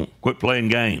 Come on, quit playing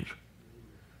games.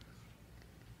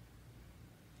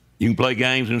 You can play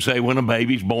games and say when a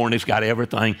baby's born, it's got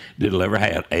everything that it'll ever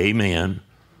have. Amen.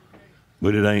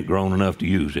 But it ain't grown enough to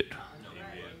use it.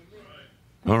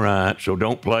 All right, so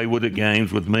don't play with the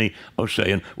games with me of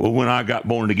saying, well, when I got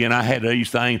born again, I had these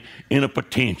things in a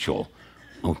potential.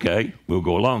 Okay, we'll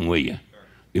go along with you.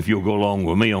 If you'll go along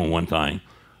with me on one thing,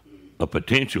 a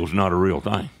potential is not a real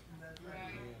thing.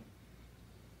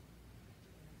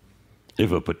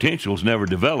 If a potential is never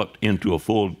developed into a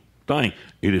full thing,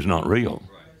 it is not real.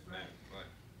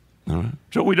 All right?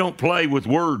 So we don't play with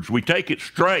words. We take it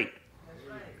straight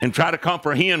and try to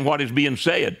comprehend what is being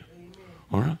said.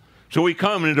 All right? So we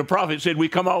come, and the prophet said, we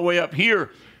come all the way up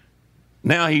here.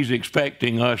 Now he's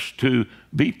expecting us to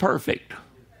be perfect.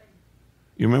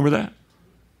 You remember that?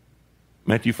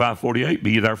 Matthew 5:48,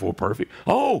 be ye therefore perfect.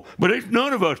 Oh, but it's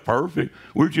none of us perfect.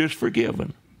 We're just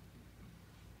forgiven.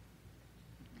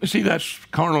 You see, that's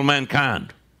carnal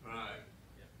mankind.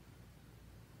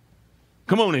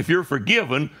 Come on, if you're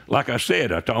forgiven, like I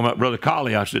said, I talked about Brother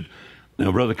Colley. I said,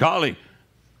 now, Brother Colley,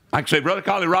 I can say, Brother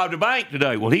Colley robbed a bank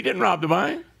today. Well, he didn't rob the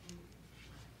bank.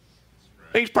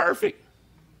 He's perfect.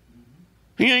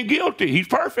 He ain't guilty. He's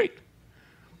perfect.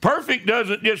 Perfect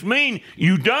doesn't just mean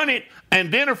you done it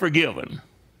and then are forgiven.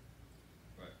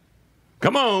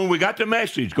 Come on, we got the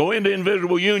message. Go into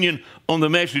invisible union on the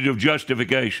message of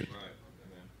justification.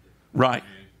 Right.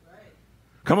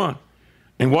 Come on.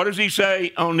 And what does he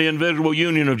say on the invisible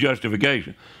union of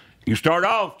justification? You start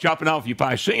off chopping off your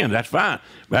past sin. That's fine.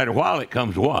 But after a while, it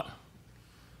comes to what?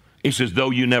 He says,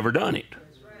 though you never done it.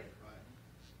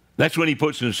 That's when he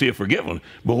puts in the sea of forgiveness.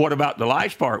 But what about the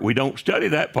last part? We don't study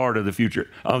that part of the future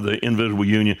of the invisible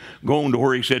union, going to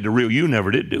where he said the real you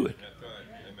never did do it.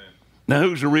 Now,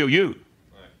 who's the real you?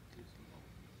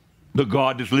 The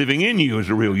God that's living in you is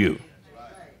the real you.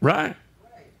 Right?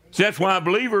 See, that's why a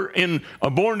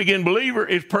born-again believer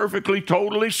is perfectly,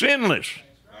 totally sinless.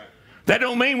 That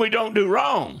don't mean we don't do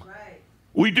wrong.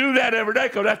 We do that every day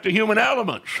because that's the human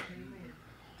elements.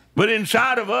 But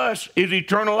inside of us is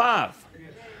eternal life.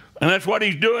 And that's what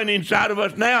he's doing inside of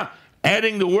us now,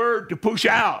 adding the word to push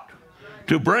out,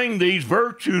 to bring these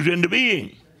virtues into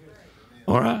being.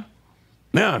 All right?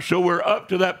 Now, so we're up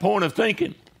to that point of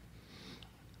thinking.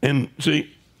 And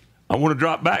see, I want to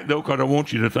drop back, though, because I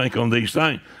want you to think on these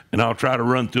things. And I'll try to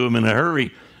run through them in a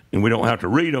hurry, and we don't have to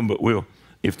read them, but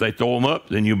if they throw them up,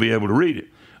 then you'll be able to read it.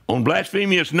 On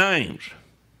blasphemous names,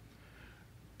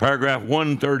 paragraph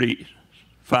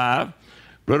 135,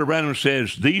 Brother Branham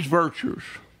says, these virtues,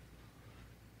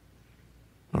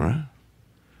 all right,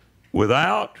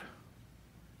 without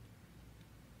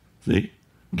the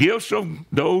gifts of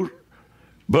those,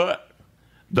 but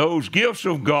those gifts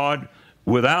of God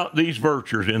without these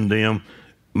virtues in them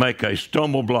make a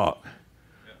stumble block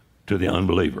to the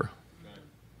unbeliever.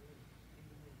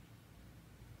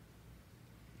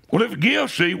 Well, if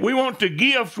gifts, see, we want the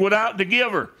gifts without the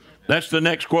giver. That's the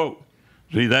next quote.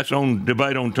 See, that's on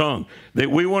debate on tongue. That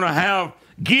we want to have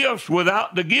gifts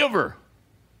without the giver.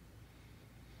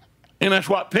 And that's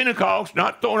what Pentecost,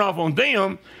 not throwing off on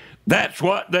them, that's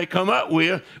what they come up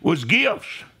with, was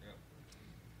gifts.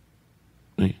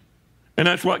 See? And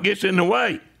that's what gets in the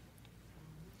way.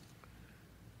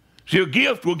 See, a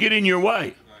gift will get in your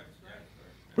way.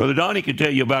 Brother Donnie can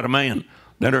tell you about a man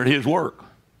that are at his work.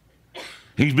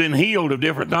 He's been healed of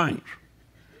different things.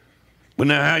 But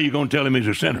now how are you going to tell him he's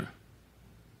a sinner?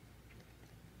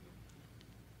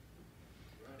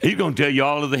 He's going to tell you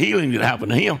all of the healing that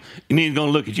happened to him. And he's going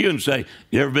to look at you and say,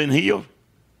 you ever been healed?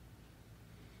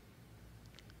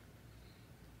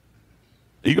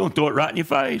 He's going to throw it right in your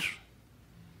face.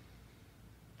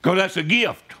 Because that's a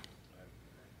gift.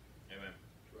 Amen.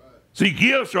 See,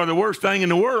 gifts are the worst thing in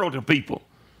the world to people.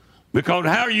 Because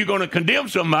how are you going to condemn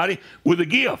somebody with a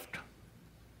gift?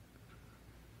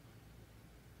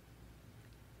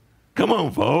 Come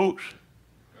on, folks.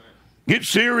 Get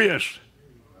serious.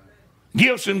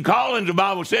 Gifts and callings, the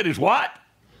Bible said, is what?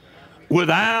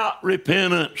 Without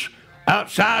repentance.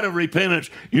 Outside of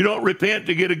repentance. You don't repent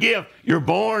to get a gift. You're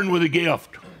born with a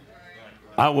gift.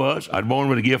 I was born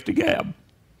with a gift of gab.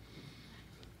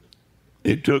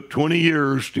 It took 20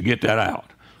 years to get that out.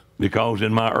 Because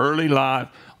in my early life,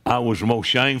 I was the most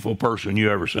shameful person you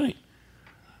ever seen.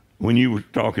 When you were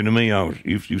talking to me,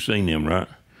 you've seen them, right?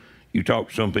 You talk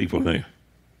to some people there.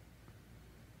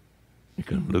 You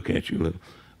can look at you a little.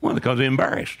 Well, because they're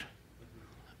embarrassed.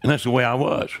 And that's the way I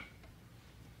was.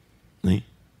 See?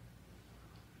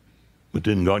 But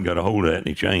then God got a hold of that and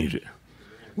he changed it.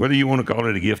 Whether you want to call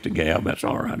it a gift of gab, that's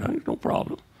all right. There's no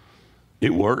problem.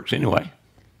 It works anyway.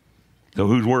 So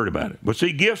who's worried about it? But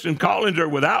see, gifts and callings are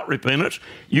without repentance.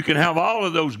 You can have all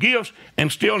of those gifts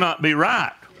and still not be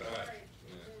right.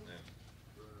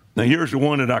 Now here's the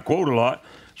one that I quote a lot.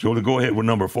 So to go ahead with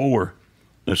number 4.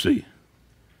 Let's see.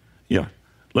 Yeah.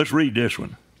 Let's read this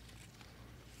one.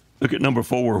 Look at number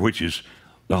 4, which is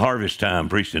the harvest time,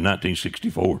 preached in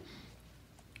 1964.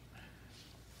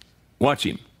 Watch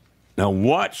him. Now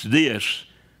watch this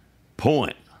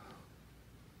point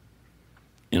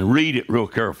and read it real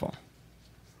careful.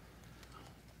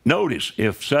 Notice,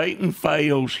 if Satan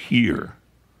fails here,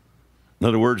 in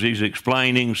other words, he's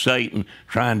explaining Satan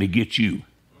trying to get you.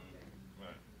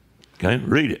 Okay,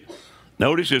 read it.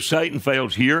 Notice, if Satan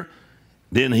fails here,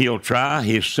 then he'll try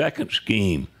his second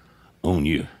scheme on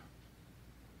you.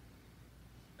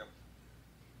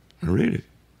 Read it.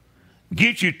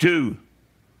 Get you to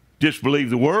disbelieve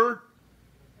the word.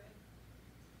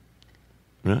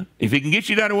 Right? If he can get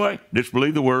you that way,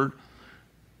 disbelieve the word.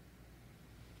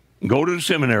 Go to the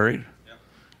seminary. Yep.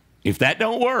 If that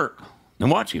don't work,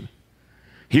 then watch him.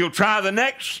 He'll try the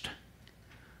next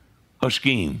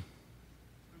scheme.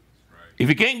 Right. If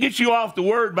he can't get you off the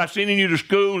word by sending you to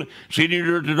school, sending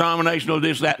you to denominational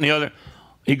this, that, and the other,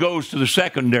 he goes to the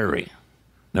secondary.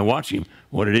 Now watch him,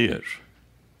 what it is.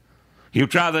 He'll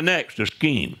try the next, a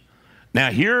scheme.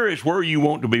 Now here is where you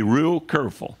want to be real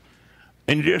careful.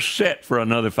 And just sit for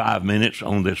another 5 minutes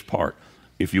on this part,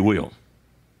 if you will.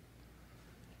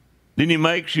 Then he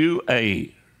makes you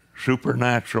a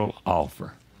supernatural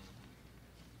offer.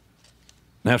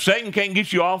 Now, if Satan can't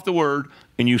get you off the word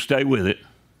and you stay with it,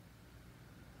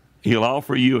 he'll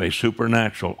offer you a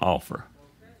supernatural offer.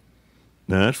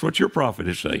 Now, that's what your prophet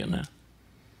is saying now.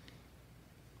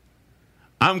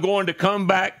 I'm going to come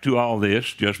back to all this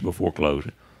just before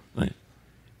closing.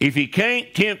 If he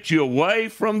can't tempt you away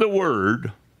from the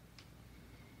word,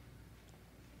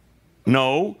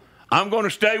 no, I'm going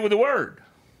to stay with the word.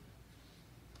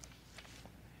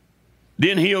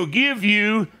 Then he'll give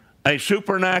you a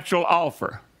supernatural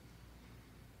offer.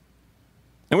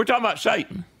 And we're talking about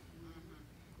Satan,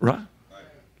 right?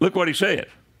 Look what he said.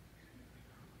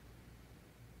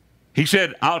 He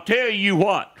said, I'll tell you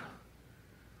what.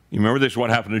 You remember this is what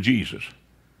happened to Jesus.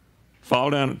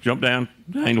 Fall down, jump down,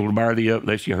 the angel will bear thee up,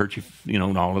 lest you hurt you,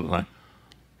 and all of the thing.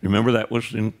 Remember that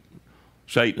was in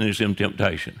Satan is in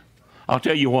temptation. I'll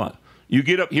tell you what. You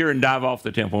get up here and dive off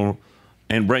the temple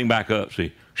and bring back up.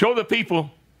 See, show the people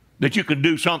that you can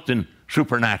do something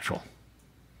supernatural.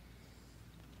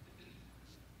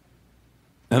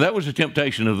 Now that was the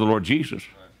temptation of the Lord Jesus.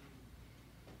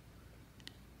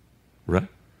 Right?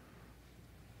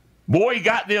 Boy, he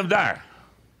got them there.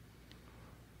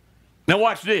 Now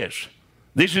watch this.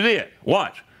 This is it.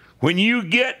 Watch. When you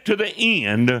get to the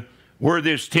end where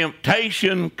this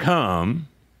temptation come,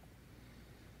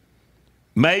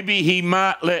 maybe he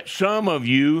might let some of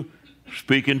you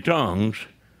speak in tongues,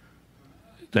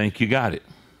 think you got it.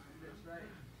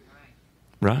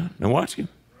 Right? Now watch him.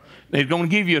 He's going to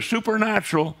give you a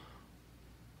supernatural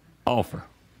offer.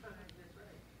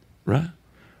 Right?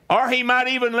 Or he might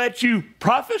even let you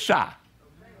prophesy.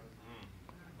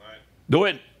 Though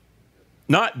it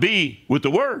not be with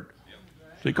the word.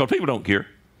 See, because people don't care.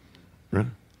 Right?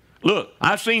 Look,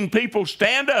 I've seen people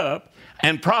stand up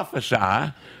and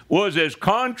prophesy was as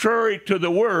contrary to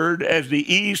the word as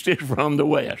the east is from the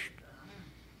west.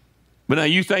 But now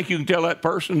you think you can tell that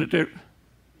person that they're...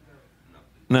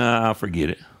 Nah, forget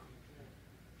it.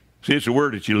 See, it's a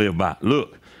word that you live by.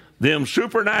 Look, them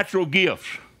supernatural gifts.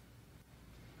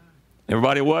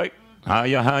 Everybody awake?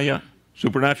 Hiya, hiya.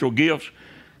 Supernatural gifts.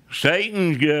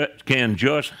 Satan can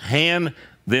just hand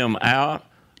them out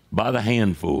by the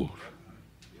handfuls.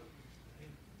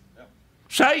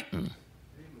 Satan.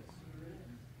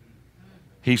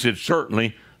 He said,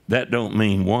 certainly that don't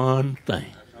mean one thing.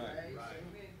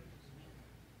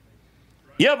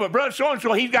 Yeah, but brother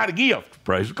so-and-so, he's got a gift.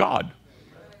 Praise God.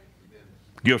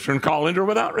 Gifts and callings are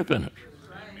without repentance.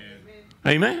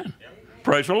 Amen.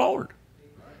 Praise the Lord.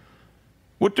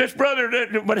 With this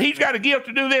brother, but he's got a gift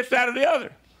to do this, that, or the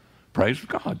other. Praise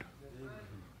God.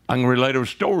 I can relate a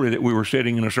story that we were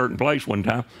sitting in a certain place one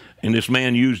time, and this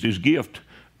man used his gift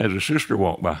as a sister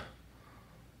walked by.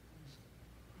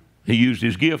 He used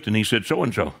his gift, and he said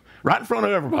so-and-so, right in front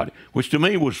of everybody, which to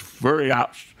me was very,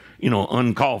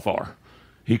 uncalled for.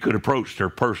 He could have approached her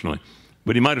personally.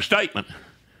 But he made a statement.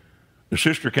 The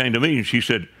sister came to me, and she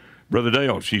said, Brother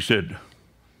Dale, she said,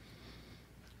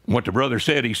 what the brother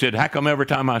said, he said, how come every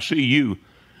time I see you,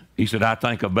 he said, I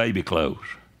think of baby clothes.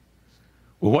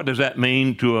 Well, what does that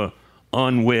mean to an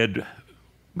unwed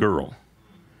girl?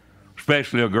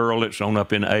 Especially a girl that's on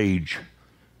up in age,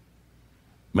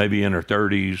 maybe in her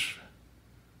 30s,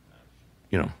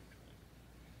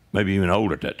 maybe even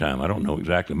older at that time. I don't know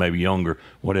exactly, maybe younger,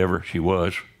 whatever she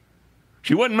was.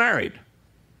 She wasn't married.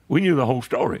 We knew the whole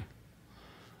story.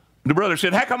 The brother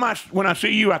said, how come when I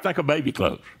see you, I think of baby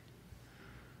clothes?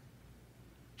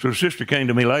 So the sister came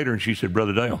to me later and she said,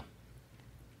 Brother Dale,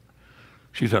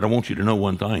 she said, I want you to know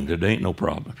one thing, that there ain't no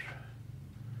problems.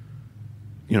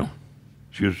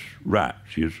 She was right.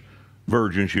 She was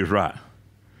virgin. She was right.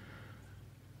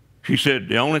 She said,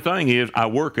 the only thing is I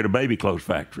work at a baby clothes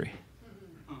factory.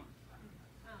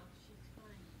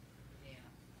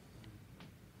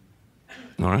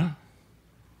 All right?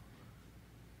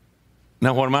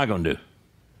 Now what am I going to do?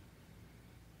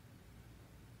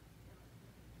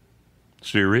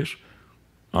 Serious.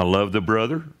 I love the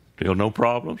brother. Still no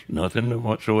problems. Nothing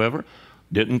whatsoever.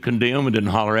 Didn't condemn and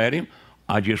didn't holler at him.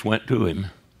 I just went to him.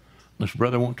 This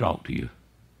brother won't talk to you.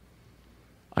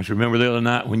 I just remember the other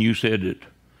night when you said that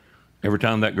every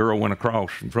time that girl went across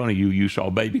in front of you, you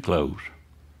saw baby clothes.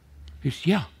 He said,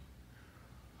 yeah.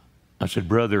 I said,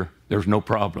 brother, there's no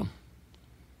problem.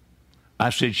 I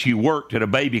said, she worked at a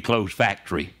baby clothes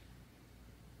factory.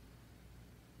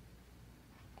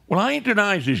 Well, I ain't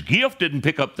denying his gift didn't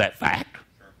pick up that fact.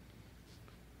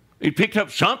 He picked up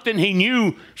something, he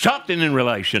knew something in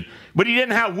relation, but he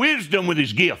didn't have wisdom with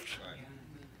his gift.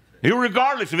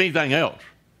 Regardless of anything else.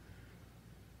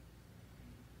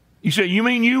 You say, you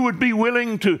mean you would be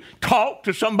willing to talk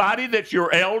to somebody that's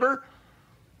your elder?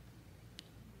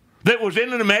 That was in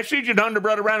the message and under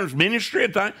Brother Branham's ministry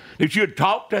at the time, that you'd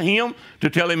talk to him to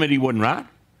tell him that he wasn't right?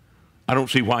 I don't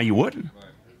see why you wouldn't.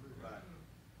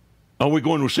 Are we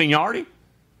going with seniority?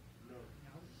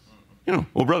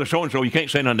 Well, brother so-and-so, you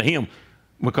can't say nothing to him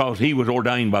because he was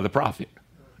ordained by the prophet.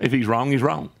 If he's wrong, he's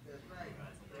wrong.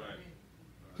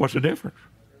 What's the difference?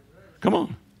 Come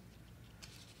on.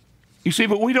 You see,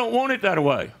 but we don't want it that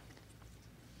way.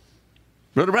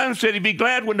 Brother Branham said he'd be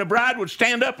glad when the bride would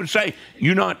stand up and say,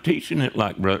 you're not teaching it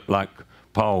like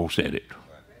Paul said it.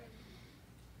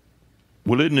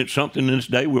 Well, isn't it something in this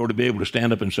day we ought to be able to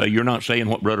stand up and say, you're not saying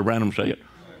what Brother Branham said?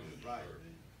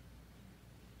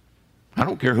 I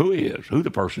don't care who he is, who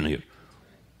the person is.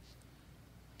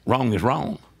 Wrong is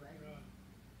wrong.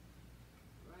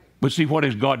 But see, what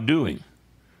is God doing?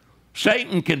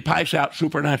 Satan can pass out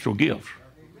supernatural gifts.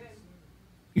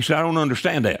 You say, I don't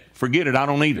understand that. Forget it, I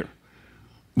don't either.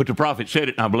 But the prophet said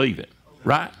it and I believe it.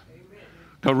 Right?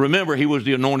 Because remember, he was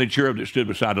the anointed cherub that stood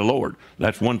beside the Lord.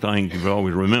 That's one thing you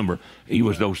always remember. He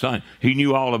was those things. He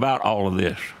knew all about all of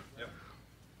this.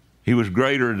 He was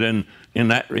greater than, in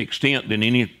that extent, than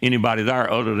anybody there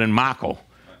other than Michael.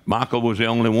 Michael was the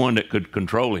only one that could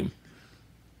control him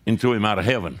and threw him out of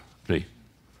heaven. See?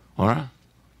 All right?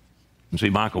 And see,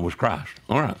 Michael was Christ.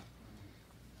 All right.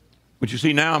 But you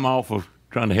see, now I'm off of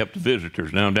trying to help the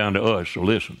visitors. Now I'm down to us, so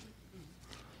listen.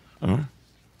 All right?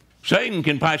 Satan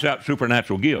can pass out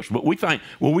supernatural gifts, but we think,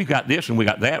 well, we got this and we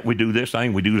got that. We do this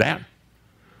thing, we do that.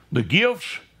 The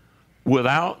gifts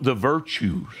without the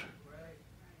virtues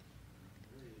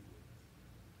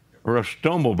are a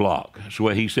stumble block. That's the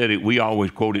way he said it. We always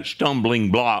quote it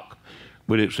stumbling block,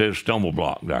 but it says stumble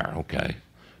block there, okay?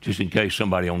 Just in case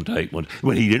somebody on tape would,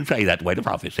 well, he didn't say that the way the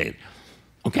prophet said it.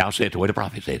 Okay, I'll say it the way the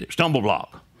prophet said it. Stumble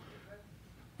block.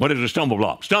 What is a stumble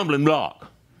block? Stumbling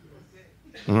block.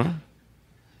 Uh-huh.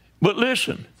 But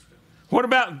listen, what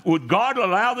about, would God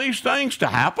allow these things to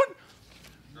happen?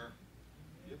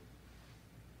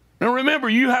 Now remember,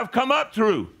 you have come up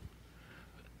through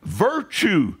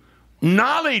virtue,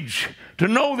 knowledge, to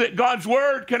know that God's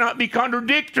word cannot be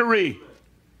contradictory.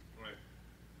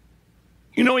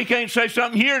 You know, he can't say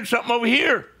something here and something over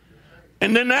here.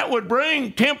 And then that would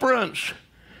bring temperance,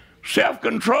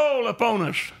 self-control upon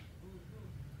us.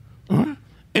 And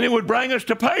it would bring us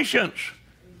to patience.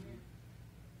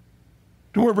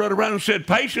 To where Brother Branham said,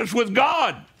 patience with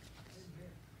God.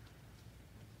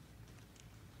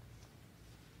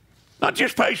 Not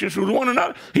just patience with one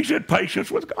another. He said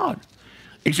patience with God.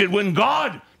 He said when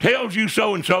God tells you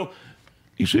so and so,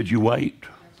 he said you wait.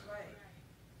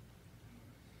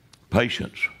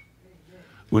 Patience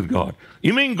with God.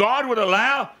 You mean God would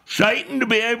allow Satan to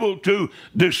be able to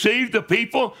deceive the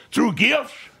people through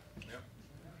gifts?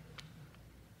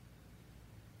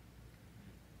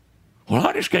 Well,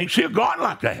 I just can't see a God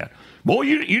like that. Boy,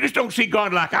 you just don't see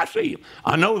God like I see him.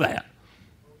 I know that.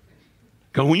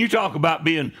 Because when you talk about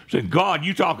being God,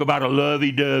 you talk about a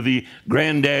lovey-dovey,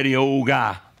 granddaddy old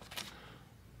guy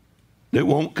that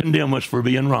won't condemn us for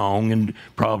being wrong and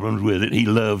problems with it. He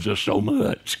loves us so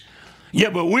much. Yeah,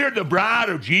 but we're the bride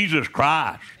of Jesus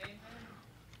Christ.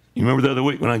 You remember the other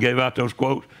week when I gave out those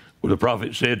quotes where the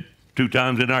prophet said 2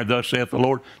 times in there, thus saith the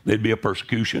Lord, there'd be a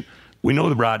persecution. We know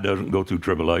the bride doesn't go through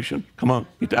tribulation. Come on,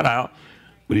 get that out.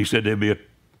 But he said there'd be a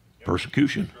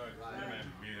persecution.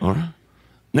 All right.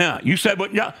 Now, you said,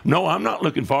 but no, I'm not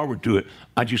looking forward to it.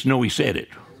 I just know he said it.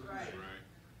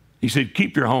 He said,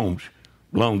 keep your homes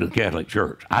belong to the Catholic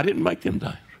Church. I didn't make them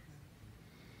things.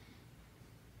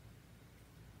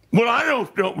 Well,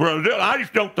 I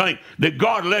just don't think that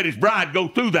God let his bride go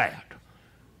through that.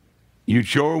 You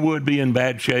sure would be in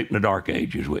bad shape in the dark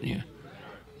ages, wouldn't you?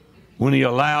 When he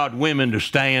allowed women to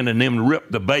stand and them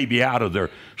rip the baby out of their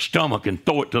stomach and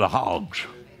throw it to the hogs.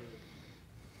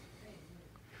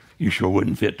 You sure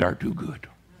wouldn't fit there too good.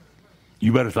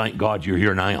 You better thank God you're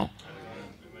here now.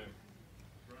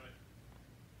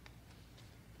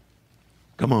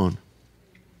 Come on.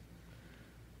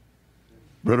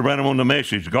 Brother Branham on the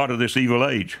message, God of this evil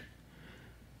age.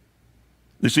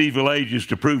 This evil age is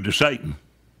to prove to Satan.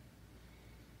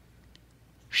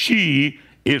 She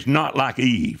is not like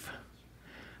Eve.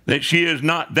 That she is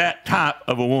not that type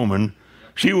of a woman.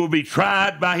 She will be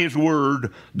tried by his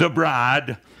word, the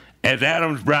bride, as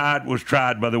Adam's bride was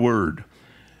tried by the word.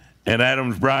 And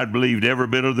Adam's bride believed every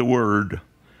bit of the word,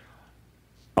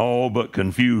 all but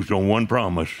confused on one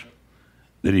promise,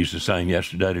 that he's the same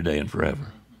yesterday, today, and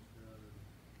forever.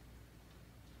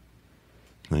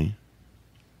 See?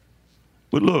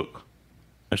 But look,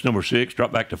 that's number 6.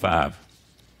 Drop back to 5.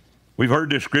 We've heard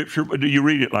this scripture, but do you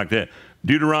read it like that?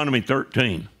 Deuteronomy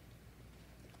 13.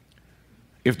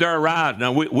 If there arise,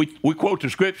 now we quote the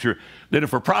scripture that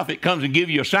if a prophet comes and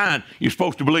gives you a sign, you're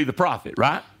supposed to believe the prophet,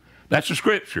 right? That's the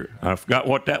scripture. I forgot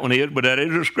what that one is, but that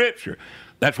is a scripture.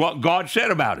 That's what God said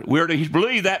about it. We're to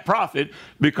believe that prophet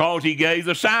because he gave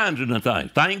the signs and the things.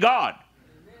 Thank God.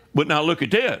 But now look at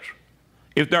this.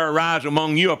 If there arise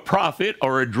among you a prophet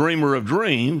or a dreamer of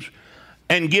dreams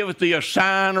and giveth thee a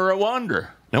sign or a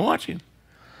wonder. Now watch him.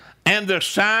 And the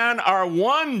sign or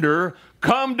wonder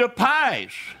come to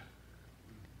pass.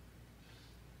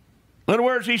 In other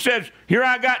words, he says, here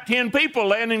I got 10 people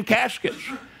laying in caskets.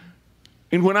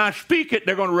 And when I speak it,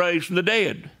 they're going to raise from the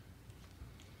dead.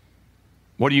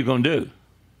 What are you going to do?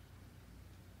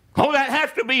 Oh, that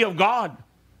has to be of God.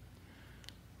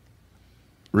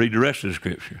 Read the rest of the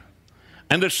scripture.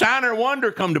 And the sign or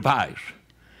wonder come to pass,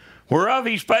 whereof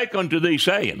he spake unto thee,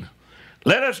 saying,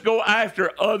 let us go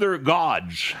after other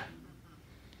gods,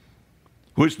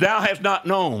 which thou hast not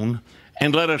known,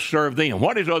 and let us serve them.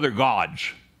 What is other gods?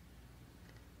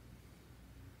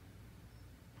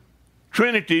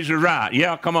 Trinities are right.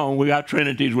 Yeah, come on, we got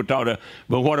Trinities we're taught.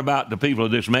 But what about the people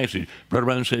of this message? Brother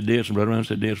Branham said this, and Brother Branham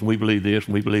said this, and we believe this,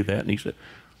 and we believe that. And he said,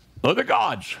 other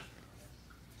gods.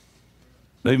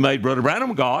 They've made Brother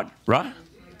Branham God, right?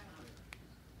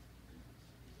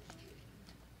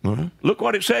 Look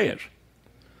what it says.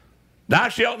 Thou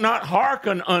shalt not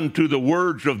hearken unto the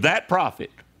words of that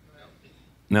prophet.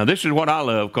 Now this is what I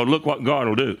love, because look what God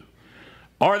will do.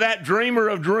 Or that dreamer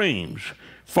of dreams.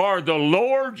 For the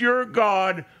Lord your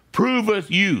God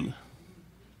proveth you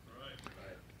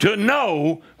to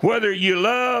know whether you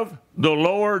love the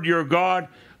Lord your God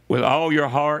with all your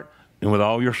heart and with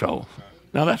all your soul.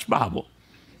 Now that's Bible.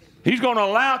 He's going to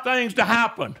allow things to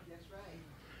happen.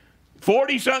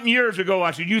 40-something years ago,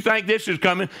 I said, you think this is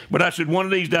coming? But I said, one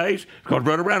of these days, because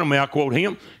Brother Branham, may I quote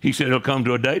him, he said, it'll come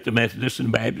to a day, the Methodists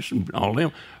and Baptists and all of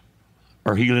them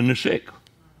are healing the sick.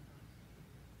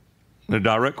 The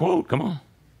direct quote, come on.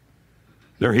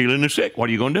 They're healing the sick. What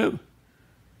are you going to do?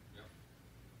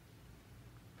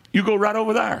 You go right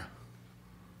over there.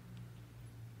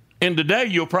 And today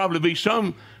you'll probably be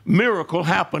some miracle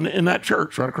happen in that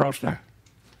church right across there.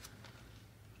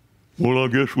 Well, I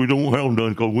guess we don't have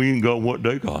none because we ain't got what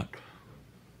they got.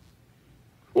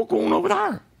 Well, go on over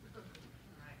there.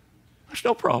 That's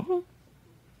no problem.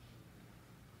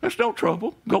 That's no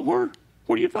trouble. Go where?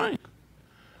 What do you think?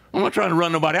 I'm not trying to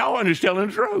run nobody out. I'm just telling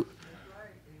the truth.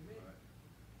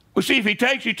 Well, see, if he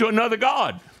takes you to another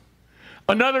God,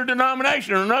 another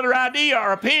denomination or another idea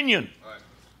or opinion.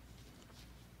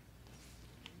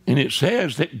 And it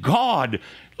says that God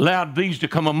allowed these to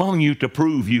come among you to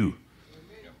prove you.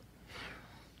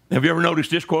 Have you ever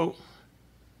noticed this quote?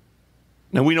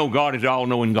 Now, we know God is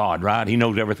all-knowing God, right? He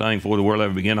knows everything before the world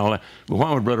ever began, all that. But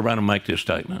why would Brother Branham make this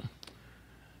statement?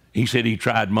 He said he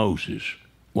tried Moses.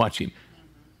 Watch him.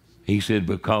 He said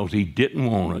because he didn't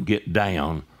want to get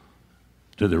down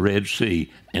to the Red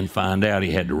Sea and find out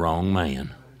he had the wrong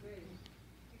man.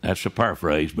 That's a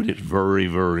paraphrase, but it's very,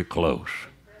 very close.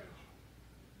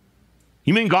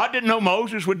 You mean God didn't know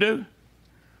Moses would do?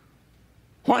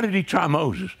 Why did he try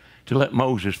Moses? To let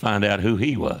Moses find out who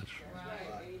he was.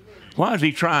 Why is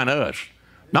he trying us?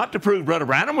 Not to prove Brother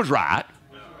Branham was right.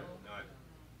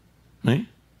 See?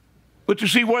 But to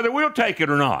see whether we'll take it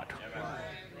or not.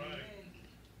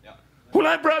 Well,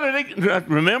 that brother,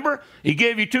 remember, he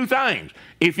gave you two things.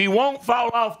 If he won't fall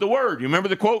off the word, you remember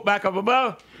the quote back up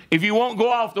above? If you won't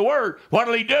go off the word,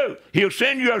 what'll he do? He'll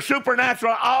send you a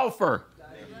supernatural offer.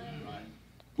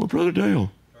 Well, Brother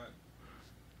Dale.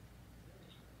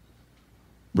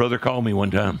 Brother called me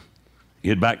one time. He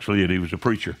had backslid. He was a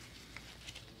preacher.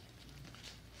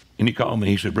 And he called me.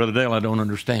 He said, Brother Dale, I don't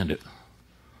understand it.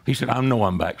 He said, I know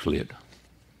I'm backslid.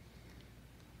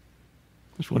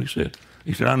 That's what he said.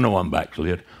 He said, I know I'm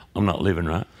backslid. I'm not living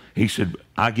right. He said,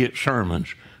 I get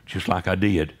sermons just like I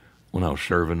did when I was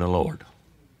serving the Lord.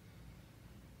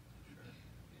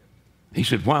 He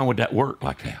said, why would that work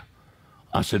like that?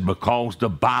 I said, because the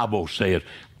Bible says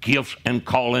gifts and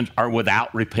callings are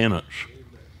without repentance.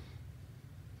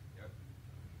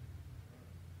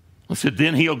 I said,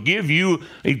 then he'll give you,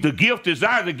 if the gift is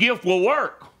there, the gift will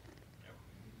work.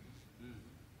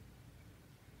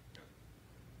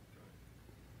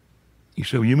 You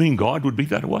say, well, you mean God would be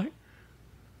that way?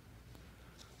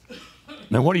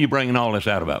 Now, what are you bringing all this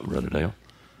out about, Brother Dale?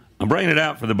 I'm bringing it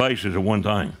out for the basis of one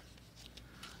thing.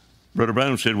 Brother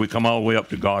Branham said we come all the way up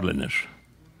to godliness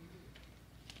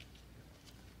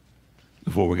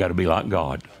before we got to be like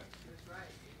God.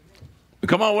 We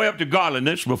come all the way up to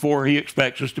godliness before he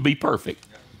expects us to be perfect.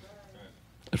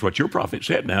 That's what your prophet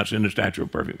said. Now it's in the stature of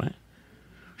a perfect man.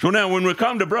 So now when we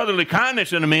come to brotherly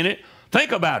kindness in a minute,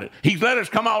 think about it. He's let us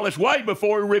come all this way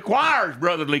before he requires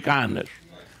brotherly kindness.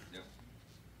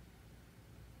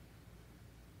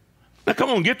 Now come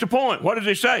on, get the point. What does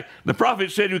he say? The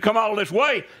prophet said we come all this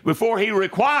way before he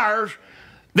requires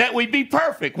that we be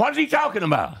perfect. What is he talking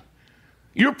about?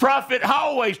 Your prophet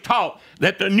always taught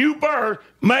that the new birth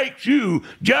makes you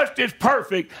just as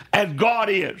perfect as God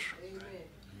is.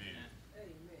 Amen.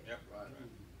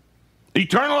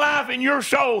 Eternal life in your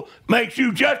soul makes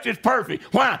you just as perfect.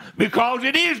 Why? Because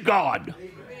it is God.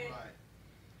 Amen.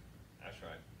 That's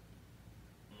right.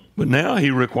 But now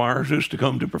he requires us to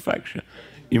come to perfection.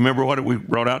 You remember what we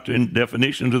brought out in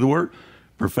definitions of the word?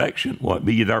 Perfection. What?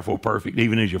 Be ye therefore perfect,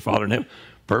 even as your Father in heaven.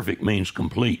 Perfect means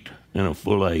complete in a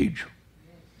full age.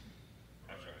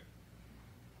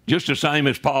 Just the same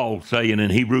as Paul saying in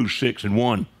Hebrews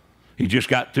 6:1. He just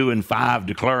got 2:5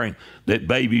 declaring that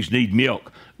babies need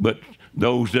milk, but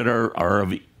those that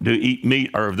to eat meat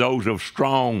are those of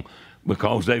strong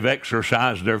because they've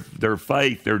exercised their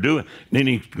faith. They're doing. And then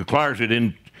he declares it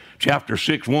in chapter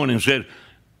 6:1 and said,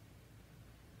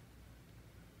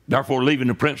 therefore, leaving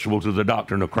the principles of the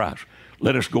doctrine of Christ,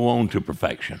 let us go on to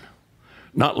perfection.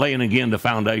 Not laying again the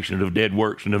foundation of dead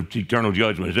works and of eternal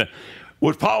judgment.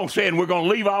 Was Paul saying we're going to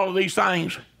leave all of these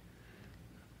things?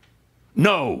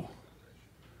 No.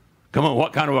 Come on,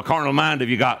 what kind of a carnal mind have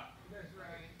you got?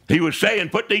 He was saying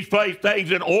put these things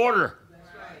in order.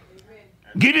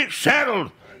 Get it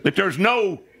settled that there's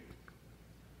no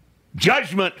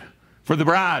judgment for the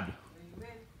bride.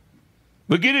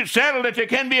 But get it settled that there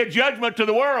can be a judgment to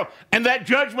the world, and that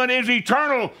judgment is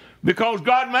eternal because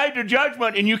God made the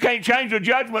judgment, and you can't change the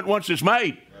judgment once it's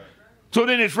made. So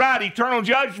then it's right, eternal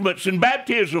judgments and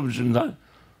baptisms and that.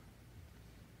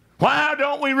 Why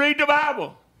don't we read the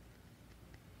Bible?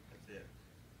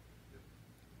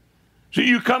 So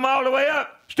you come all the way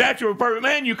up, stature of a perfect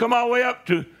man, you come all the way up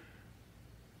to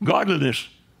godliness.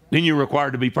 Then you're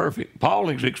required to be perfect. Paul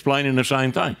is explaining the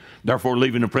same thing. Therefore,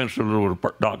 leaving the principle of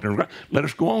the doctrine of Christ, let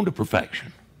us go on to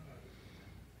perfection.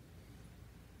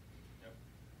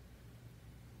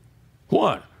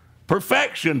 What?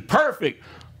 Perfection, perfect,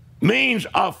 means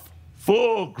a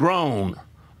full grown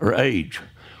or age.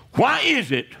 Why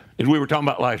is it, as we were talking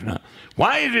about last night,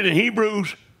 why is it in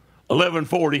Hebrews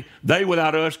 11:40, they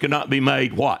without us cannot be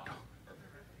made what?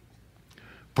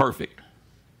 Perfect.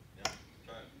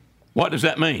 What does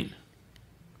that mean?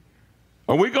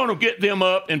 Are we going to get them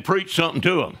up and preach something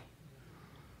to them?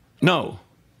 No.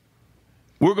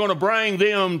 We're going to bring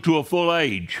them to a full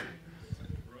age.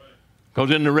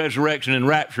 Because in the resurrection and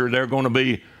rapture, they're going to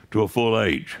be to a full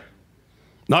age.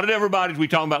 Not that everybody's we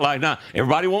talking about like now.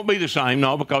 Everybody won't be the same,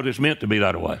 no, because it's meant to be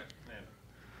that way.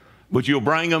 But you'll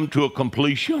bring them to a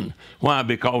completion. Why?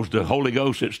 Because the Holy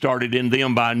Ghost that started in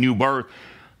them by new birth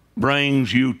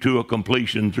brings you to a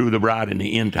completion through the bride in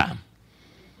the end time.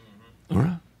 All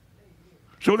right?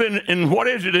 So then, and what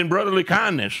is it in brotherly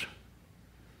kindness?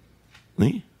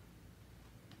 See?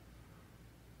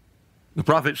 The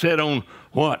prophet said on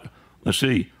what? Let's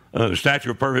see, the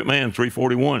stature of perfect man,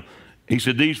 341. He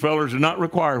said, these fellows are not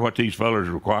required what these fellows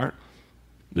are required.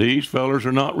 These fellows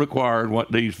are not required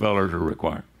what these fellows are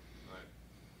required.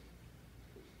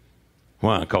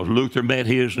 Why? Because Luther met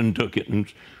his and took it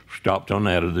and stopped on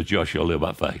that of the just shall live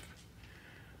by faith.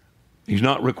 He's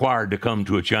not required to come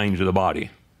to a change of the body,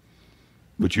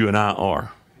 but you and I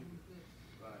are.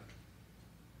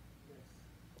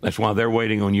 That's why they're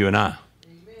waiting on you and I.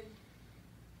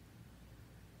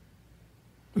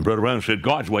 And Brother Branham said,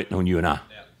 God's waiting on you and I.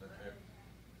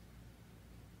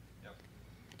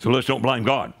 So let's don't blame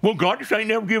God. Well, God just ain't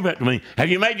never give that to me. Have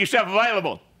you made yourself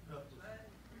available?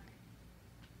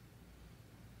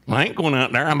 Well, I ain't going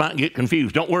out there. I might get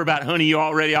confused. Don't worry about it, honey. You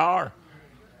already are.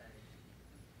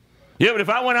 Yeah, but if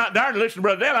I went out there to listen to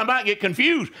Brother Dale, I might get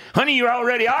confused. Honey, you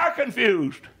already are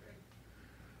confused.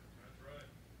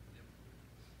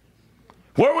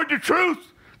 Where would the truth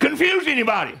confuse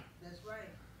anybody? That's right.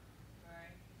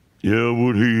 Yeah,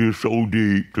 but he is so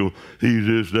deep. He's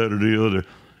this, that, or the other.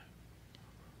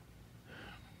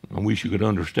 I wish you could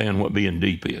understand what being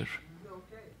deep is.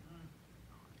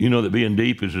 You know that being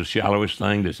deep is the shallowest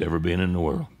thing that's ever been in the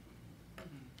world.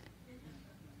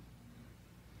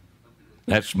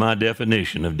 That's my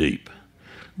definition of deep.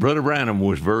 Brother Branham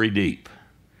was very deep.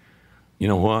 You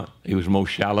know what? He was the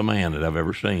most shallow man that I've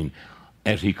ever seen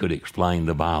as he could explain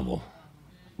the Bible.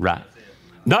 Right.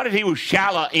 Not that he was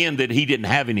shallow in that he didn't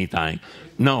have anything.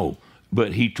 No.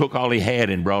 But he took all he had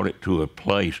and brought it to a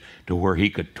place to where he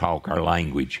could talk our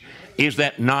language. Is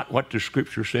that not what the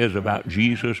Scripture says about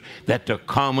Jesus? That the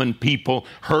common people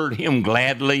heard him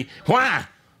gladly? Why?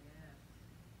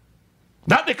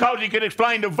 Not because he could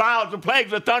explain the vials, the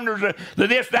plagues, the thunders, the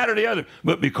this, that, or the other,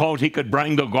 but because he could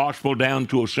bring the gospel down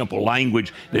to a simple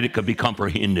language that it could be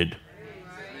comprehended.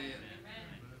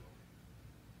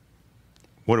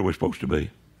 What are we supposed to be?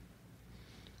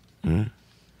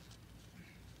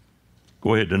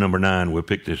 Go ahead to number 9. We'll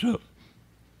pick this up.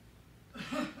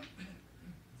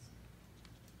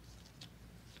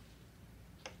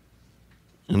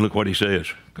 And look what he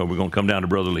says, because we're going to come down to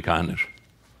brotherly kindness.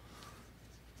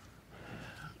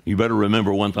 You better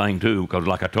remember one thing, too, because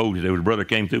like I told you, there was a brother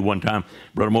came through one time.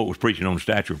 Brother Moat was preaching on the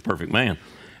stature of a perfect man.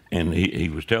 And he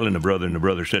was telling the brother, and the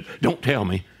brother said, don't tell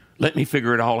me. Let me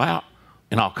figure it all out,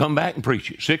 and I'll come back and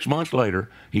preach it. 6 months later,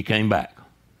 he came back.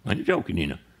 I ain't joking, you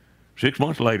know. 6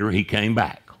 months later, he came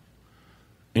back.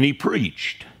 And he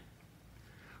preached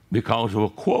because of a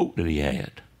quote that he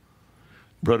had.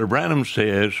 Brother Branham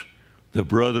says, the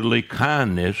brotherly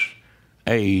kindness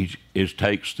age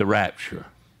takes the rapture.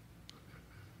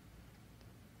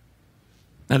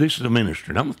 Now, this is a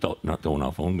minister, and I'm not throwing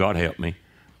off on him. God help me.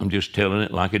 I'm just telling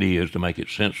it like it is to make it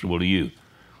sensible to you.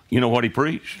 You know what he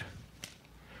preached?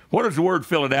 What does the word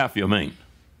Philadelphia mean?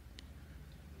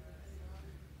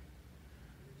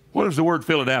 What does the word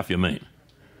Philadelphia mean?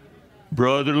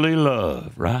 Brotherly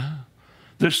love, right?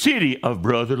 The city of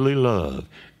brotherly love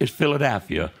is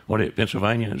Philadelphia. What is it,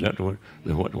 Pennsylvania? Is that the word?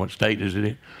 What state is it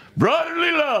in?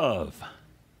 Brotherly love.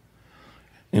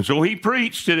 And so he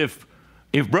preached that if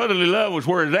brotherly love was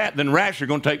where it's at, then rapture is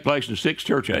going to take place in the 6th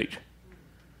church age.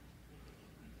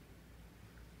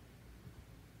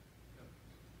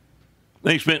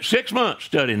 They spent 6 months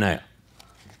studying that.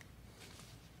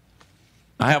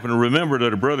 I happen to remember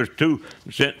that a brother, too,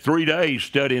 spent 3 days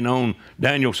studying on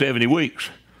Daniel 70 weeks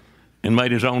and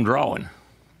made his own drawing.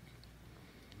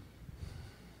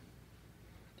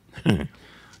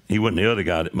 He wasn't the other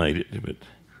guy that made it, but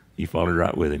he followed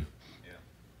right with him. Yeah.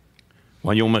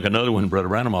 Why you won't make another one? Brother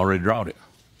Branham already drawed it.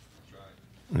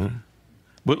 That's right.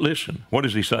 But listen, what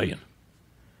is he saying?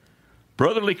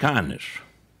 Brotherly kindness.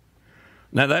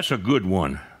 Now, that's a good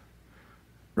one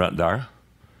right there.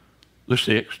 The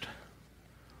 6th.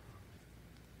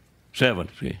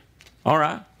 7th, see? All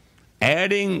right.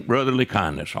 Adding brotherly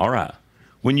kindness. All right.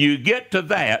 When you get to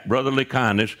that, brotherly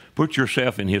kindness, put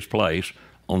yourself in his place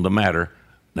on the matter.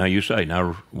 Now you say,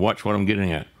 now watch what I'm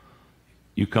getting at.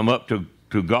 You come up to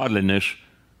godliness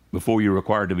before you're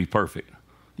required to be perfect.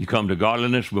 You come to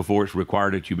godliness before it's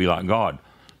required that you be like God.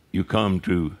 You come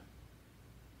to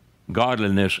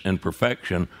godliness and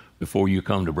perfection before you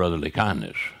come to brotherly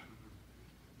kindness.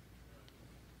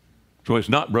 So it's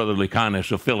not brotherly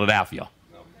kindness of Philadelphia.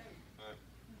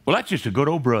 Well, that's just a good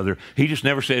old brother. He just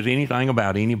never says anything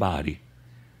about anybody.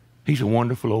 He's a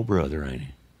wonderful old brother, ain't he?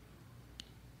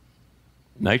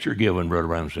 Nature given, Brother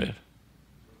Branham said.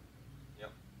 Yep.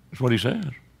 That's what he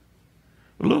says.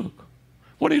 But look,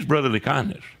 what is brotherly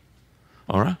kindness?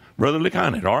 All right? Brotherly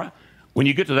kindness, all right? When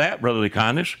you get to that, brotherly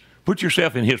kindness, put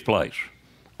yourself in his place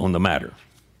on the matter.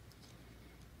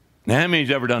 Now, how many's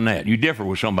ever done that? You differ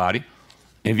with somebody.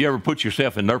 Have you ever put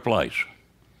yourself in their place?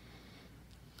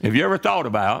 Have you ever thought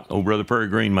about, old Brother Perry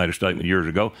Green made a statement years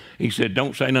ago. He said,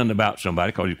 don't say nothing about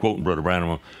somebody, because he's quoting Brother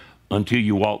Branham, until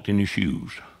you walked in his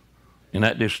shoes. And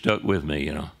that just stuck with me,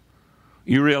 you know.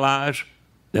 You realize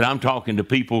that I'm talking to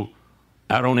people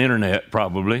out on the internet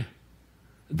probably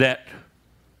that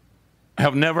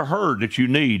have never heard that you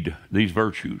need these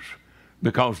virtues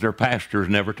because their pastors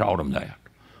never taught them that.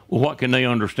 Well, what can they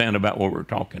understand about what we're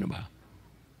talking about?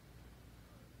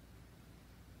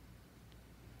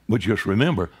 But just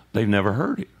remember, they've never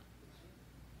heard it.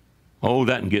 Oh,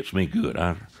 that gets me good.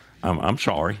 I'm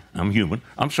sorry. I'm human.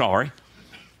 I'm sorry.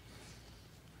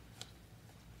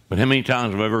 But how many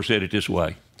times have I ever said it this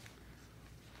way?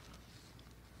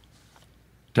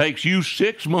 Takes you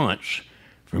 6 months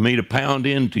for me to pound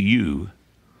into you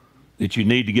that you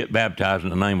need to get baptized in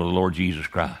the name of the Lord Jesus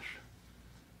Christ.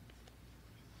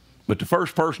 But the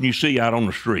first person you see out on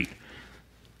the street,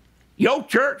 your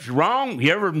church is wrong.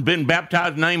 You ever been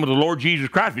baptized in the name of the Lord Jesus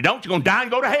Christ? If you don't, you're going to die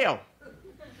and go to hell.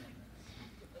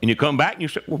 And you come back and you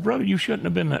say, well, brother, you shouldn't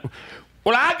have been that.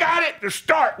 Well, I got it to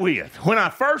start with. When I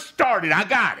first started, I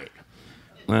got it.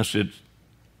 And I said,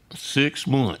 6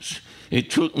 months it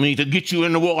took me to get you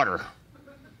in the water.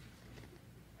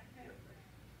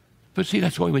 But see,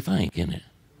 that's the way we think, isn't it?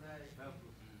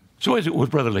 So is it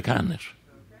with brotherly kindness.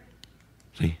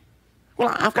 See?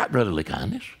 Well, I've got brotherly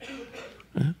kindness.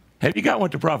 Have you got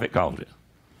what the prophet calls it?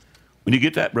 When you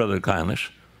get that brotherly kindness,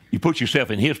 you put yourself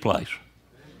in his place.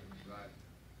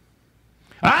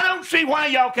 I don't see why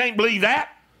y'all can't believe that.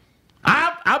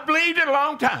 I believed it a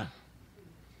long time.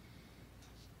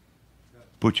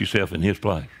 Put yourself in his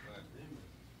place.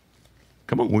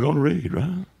 Come on, we're going to read,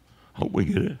 right? Hope we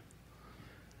get it.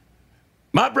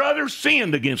 My brother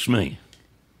sinned against me.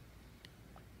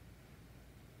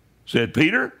 Said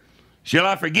Peter, shall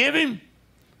I forgive him?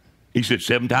 He said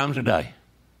 7 times a day.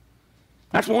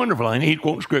 That's wonderful, ain't it? He's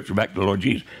quoting scripture back to the Lord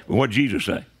Jesus. But what did Jesus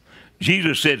say?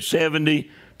 Jesus said 70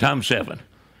 times 7.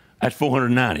 That's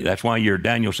 490. That's why your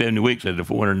Daniel 70 weeks has the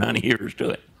 490 years to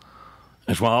it.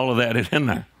 That's why all of that is in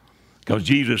there. Because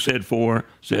Jesus said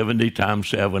 470 times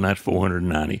 7, that's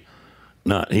 490.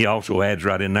 Now, he also adds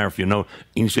right in there, if you know,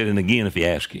 he said it again if he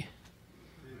asks you.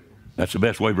 That's the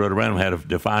best way Brother Branham had of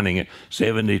defining it.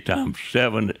 70 times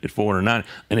 7 is 490,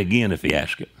 and again if he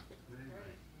asks it.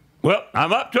 Well,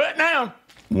 I'm up to it now.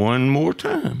 One more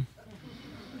time.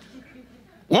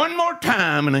 One more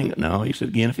time. And then, no, he said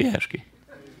again if he asks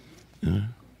you.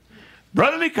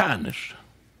 Brotherly kindness.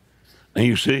 And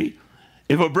you see,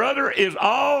 if a brother is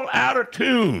all out of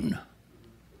tune,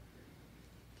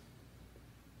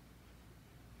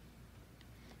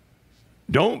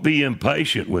 don't be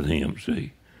impatient with him,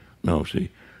 see. No, see.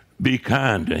 Be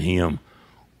kind to him.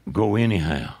 Go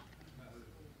anyhow.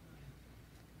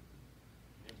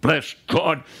 Bless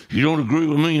God, you don't agree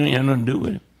with me, you ain't had nothing to do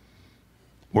with it.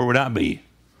 Where would I be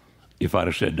if I'd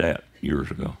have said that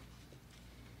years ago?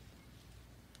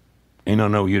 And I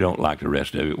know you don't like the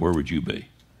rest of it. Where would you be?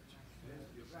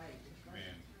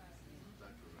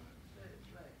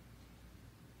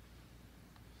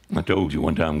 I told you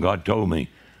one time, God told me,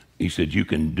 he said, you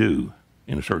can do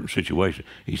in a certain situation.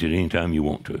 He said, anytime you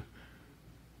want to.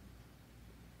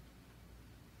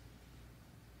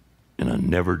 And I've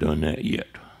never done that yet.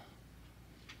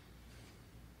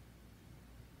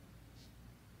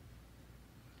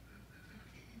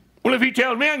 Well, if he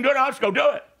tells me I can do it, I'll just go do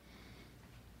it.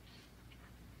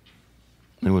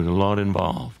 There was a lot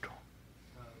involved.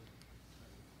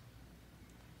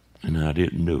 And I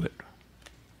didn't do it.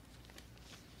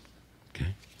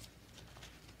 Okay?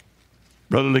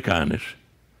 Brotherly kindness.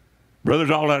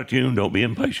 Brother's all out of tune. Don't be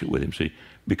impatient with him. See,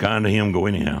 be kind to him. Go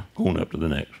anyhow. Going up to the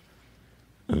next.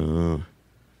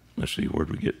 Let's see, where'd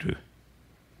we get to?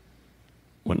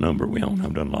 What number are we on?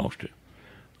 I've done lost it.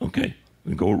 Okay,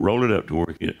 we go roll it up to where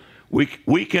we get it.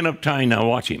 We can obtain, now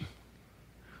watch him.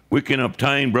 We can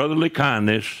obtain brotherly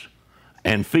kindness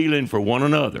and feeling for one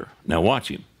another. Now watch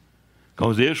him.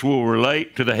 Because this will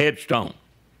relate to the headstone.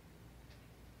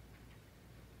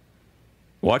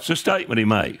 Watch the statement he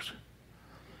makes.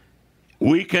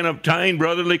 We can obtain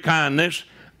brotherly kindness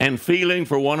and feeling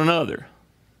for one another.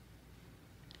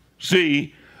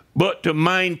 See, but to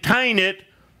maintain it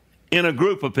in a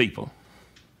group of people.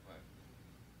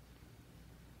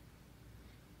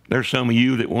 There's some of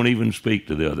you that won't even speak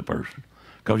to the other person.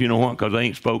 Because you know what? Because they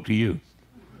ain't spoke to you.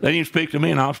 They didn't speak to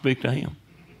me, and I'll speak to him.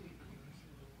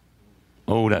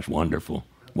 Oh, that's wonderful.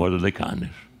 Brotherly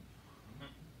kindness.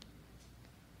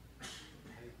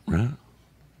 Right?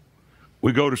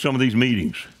 We go to some of these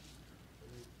meetings,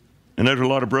 and there's a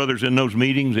lot of brothers in those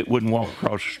meetings that wouldn't walk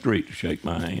across the street to shake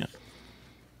my hand.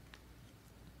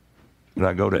 But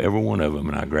I go to every one of them,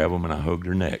 and I grab them, and I hug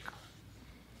their neck.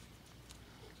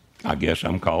 I guess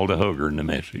I'm called a hugger in the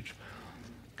message.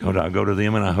 Because I go to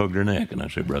them, and I hug their neck, and I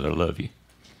say, brother, I love you.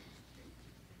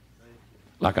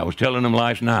 Like I was telling them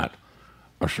last night,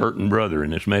 a certain brother in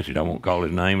this message, I won't call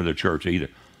his name or the church either,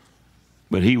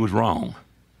 but he was wrong.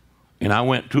 And I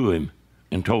went to him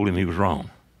and told him he was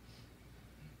wrong.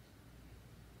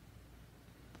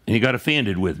 And he got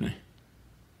offended with me.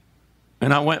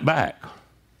 And I went back.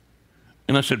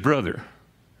 And I said, brother,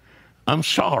 I'm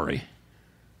sorry.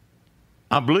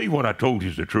 I believe what I told you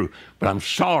is the truth, but I'm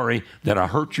sorry that I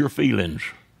hurt your feelings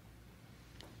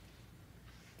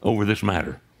over this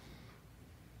matter.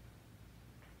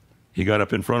 He got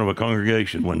up in front of a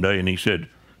congregation one day and he said,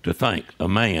 to think a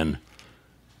man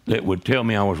that would tell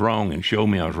me I was wrong and show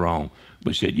me I was wrong,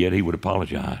 but said yet he would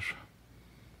apologize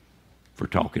for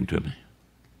talking to me.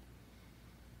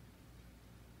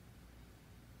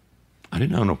 I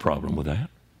didn't have no problem with that.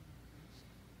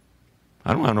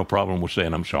 I don't have no problem with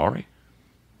saying I'm sorry.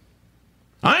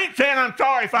 I ain't saying I'm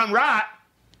sorry if I'm right.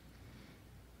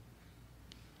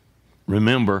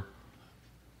 Remember,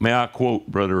 may I quote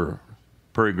Brother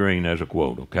Perry Green as a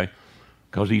quote, okay?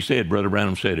 Because he said, Brother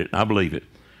Branham said it, and I believe it.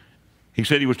 He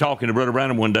said he was talking to Brother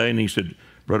Branham one day, and he said,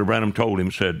 Brother Branham told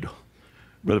him, said,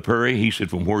 Brother Perry, he said,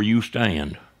 from where you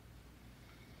stand,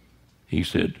 he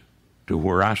said, to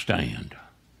where I stand,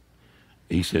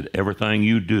 he said, everything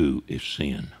you do is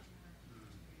sin.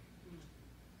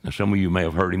 Now, some of you may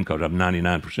have heard him because I'm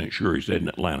 99% sure he said in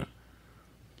Atlanta.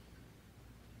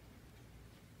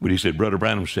 But he said, Brother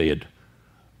Branham said,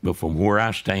 but from where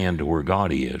I stand to where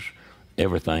God is,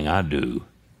 everything I do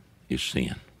is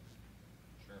sin.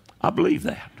 Sure. I believe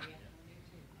that.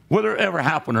 Whether it ever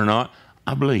happened or not,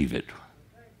 I believe it.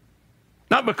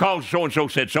 Not because so-and-so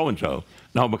said so-and-so.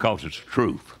 No, because it's the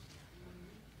truth.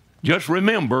 Just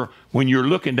remember, when you're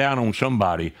looking down on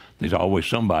somebody, there's always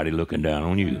somebody looking down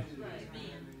on you.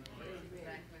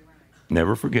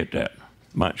 Never forget that.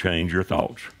 Might change your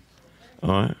thoughts. All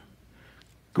right?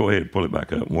 Go ahead and pull it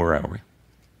back up. Where are we?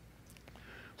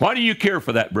 Why do you care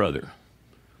for that brother?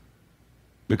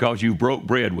 Because you broke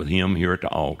bread with him here at the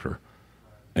altar,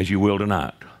 as you will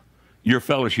tonight. Your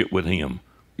fellowship with him,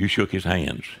 you shook his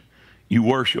hands. You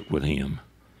worshiped with him.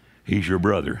 He's your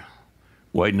brother.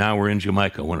 Wade and I were in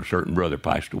Jamaica when a certain brother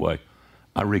passed away.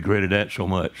 I regretted that so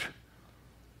much.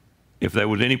 If there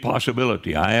was any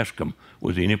possibility, I asked them,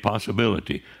 was there any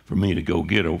possibility for me to go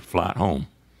get a flight home?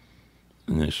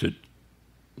 And they said,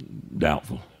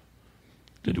 doubtful,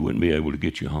 that they wouldn't be able to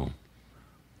get you home.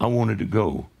 I wanted to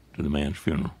go to the man's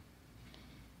funeral.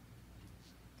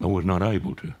 I was not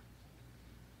able to.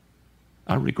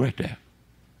 I regret that.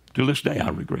 To this day, I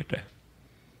regret that.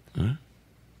 Huh?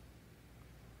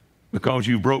 Because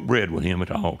you broke bread with him at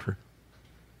the altar,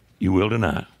 you will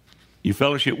tonight. You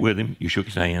fellowship with him, you shook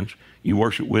his hands, you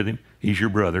worship with him, he's your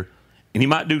brother, and he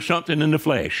might do something in the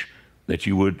flesh that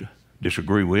you would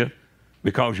disagree with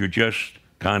because you're just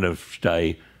kind of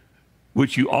stay,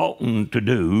 which you oughtn't to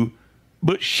do,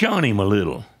 but shun him a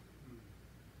little.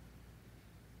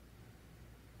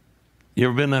 You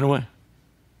ever been that way?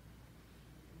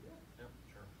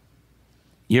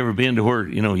 You ever been to where,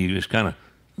 you just kind of,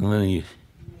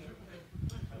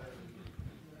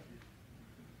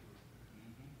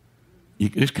 you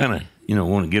just kind of,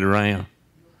 want to get around.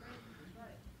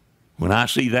 When I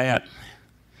see that,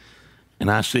 and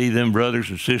I see them brothers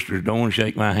and sisters don't want to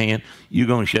shake my hand, you're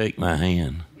going to shake my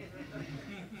hand.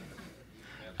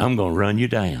 I'm going to run you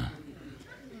down.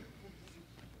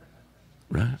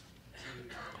 Right?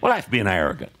 Well, that's being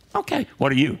arrogant. Okay,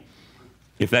 what are you?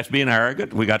 If that's being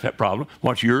arrogant, we got that problem.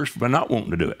 What's yours for not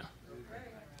wanting to do it?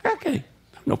 Okay,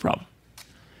 no problem.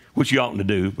 What you oughtn't to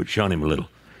do, but shun him a little.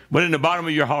 But in the bottom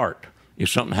of your heart, if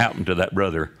something happened to that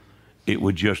brother, it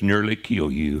would just nearly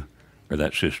kill you or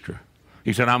that sister.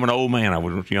 He said, I'm an old man. I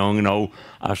was young and old.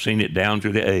 I've seen it down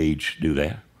to the age do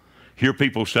that. Hear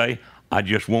people say, I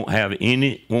just won't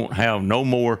have no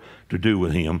more to do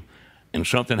with him. And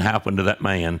something happened to that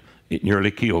man, it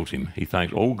nearly kills him. He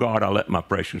thinks, oh God, I let my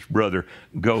precious brother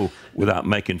go without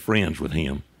making friends with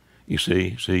him. You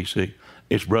see,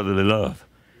 it's brotherly love.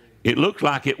 It looks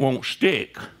like it won't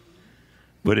stick,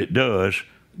 but it does.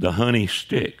 The honey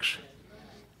sticks.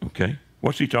 Okay?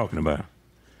 What's he talking about?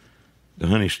 The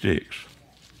honey sticks.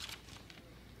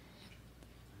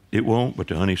 It won't, but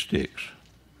the honey sticks.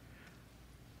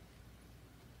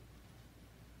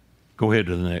 Go ahead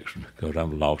to the next one, because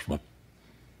I've lost my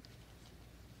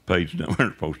page number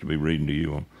I'm supposed to be reading to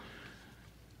you on.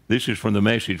 This is from the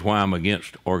Message, Why I'm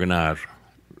Against Organized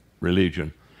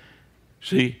Religion.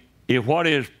 See, if what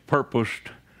is purposed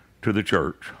to the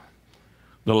church,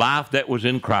 the life that was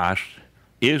in Christ,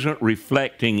 isn't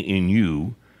reflecting in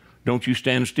you, don't you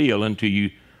stand still until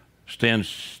you stand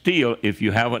still if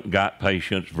you haven't got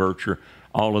patience, virtue,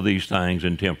 all of these things,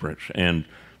 and temperance and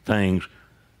things,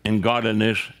 and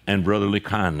godliness and brotherly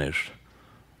kindness.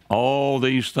 All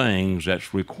these things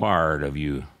that's required of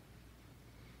you.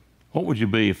 What would you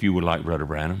be if you were like Brother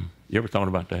Branham? You ever thought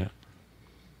about that?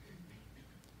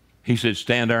 He said,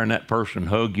 stand there and that person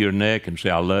hug your neck and say,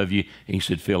 I love you. And he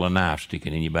said, feel a knife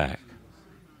sticking in your back.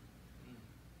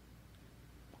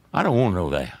 I don't want to know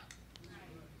that.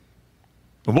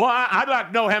 Boy, I'd like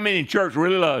to know how many in church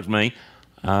really loves me.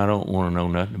 I don't want to know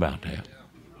nothing about that.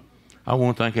 I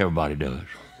want to think everybody does.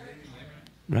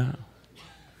 Right?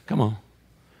 Come on.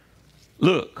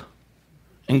 Look.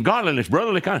 And godliness,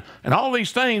 brotherly kindness, and all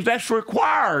these things, that's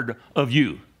required of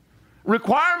you.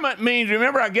 Requirement means,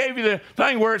 remember I gave you the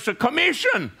thing where it's a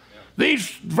commission. These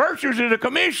virtues is a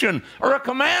commission or a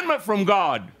commandment from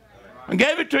God. I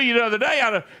gave it to you the other day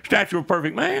out of Statue of a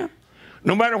Perfect Man.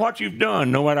 No matter what you've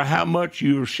done, no matter how much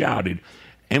you've shouted,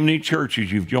 how many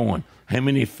churches you've joined, how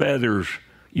many feathers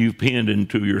you've pinned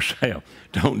into yourself,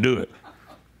 don't do it.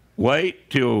 Wait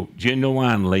till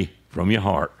genuinely from your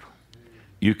heart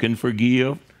you can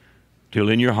forgive, till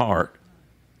in your heart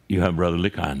you have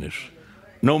brotherly kindness.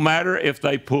 No matter if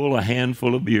they pull a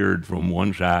handful of beard from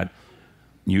one side,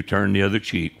 you turn the other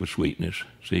cheek with sweetness.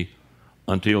 See?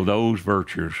 Until those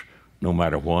virtues, no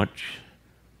matter what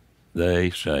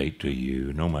they say to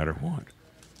you, no matter what.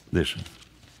 Listen.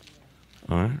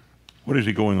 All right? What is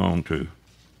he going on to?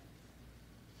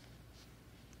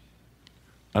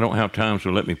 I don't have time,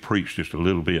 so let me preach just a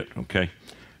little bit, okay?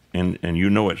 And you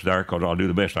know it's there because I'll do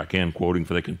the best I can quoting,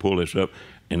 for they can pull this up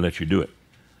and let you do it.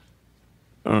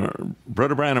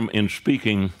 Brother Branham, in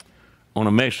speaking on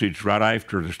a message right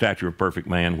after the Statue of a Perfect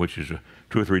Man, which is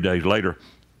 2 or 3 days later,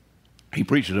 he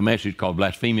preaches a message called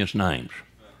Blasphemous Names.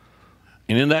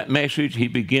 And in that message, he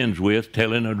begins with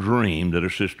telling a dream that a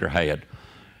sister had,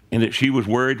 and that she was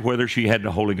worried whether she had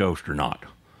the Holy Ghost or not.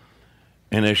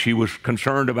 And as she was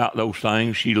concerned about those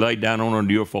things, she laid down on her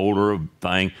dear folder of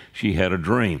thing. She had a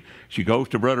dream. She goes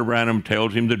to Brother Branham,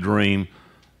 tells him the dream,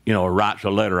 or writes a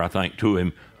letter, I think, to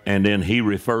him, and then he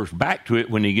refers back to it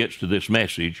when he gets to this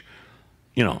message,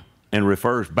 and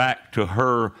refers back to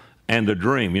her and the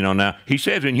dream. Now, he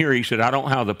says in here, he said, I don't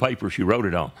have the paper she wrote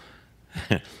it on.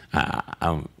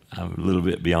 I'm a little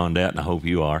bit beyond that, and I hope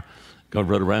you are. Because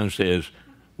Brother Branham says,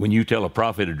 when you tell a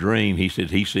prophet a dream, he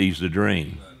says he sees the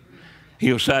dream.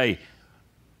 You'll say,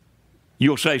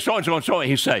 so-and-so and so, and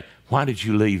he'll say, why did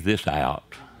you leave this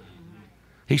out?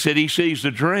 He said he sees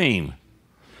the dream.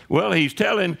 Well, he's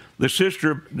telling the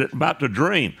sister about the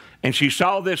dream, and she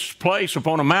saw this place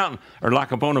upon a mountain, or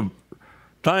like upon a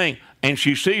thing, and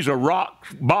she sees a rock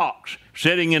box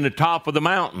sitting in the top of the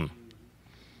mountain.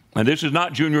 And this is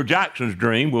not Junior Jackson's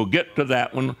dream. We'll get to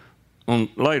that one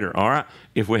later, all right,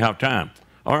 if we have time.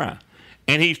 All right.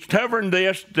 And he's covering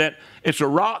this, that it's a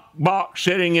rock box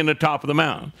sitting in the top of the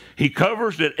mountain. He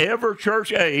covers that every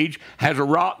church age has a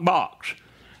rock box.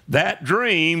 That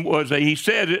dream he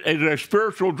said it is a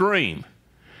spiritual dream.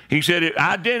 He said it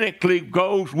identically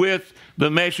goes with the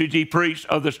message he preached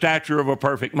of the stature of a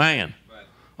perfect man. Right.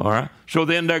 All right? So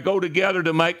then they go together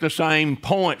to make the same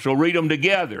point. So read them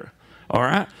together. All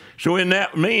right? So in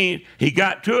that he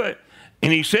got to it,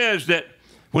 and he says that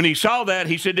when he saw that,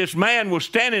 he said this man was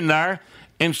standing there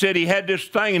and said he had this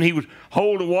thing, and he was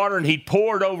holding water, and he'd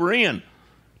poured over in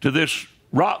to this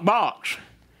rock box.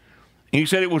 And he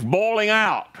said it was boiling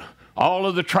out, all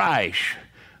of the trash,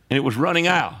 and it was running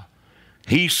out.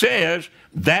 He says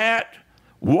that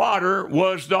water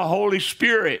was the Holy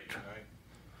Spirit.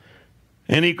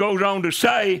 And he goes on to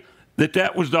say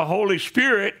that was the Holy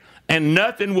Spirit, and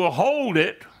nothing will hold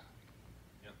it.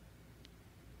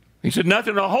 He said,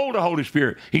 nothing will hold the Holy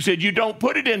Spirit. He said, you don't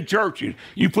put it in churches.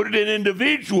 You put it in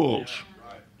individuals.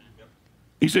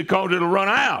 He said, because it'll run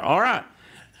out. All right.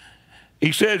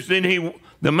 He says, then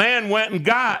the man went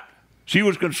and she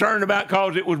was concerned about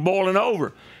because it was boiling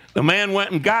over. The man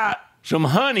went and got some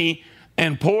honey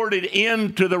and poured it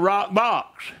into the rock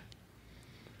box.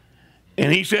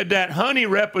 And he said that honey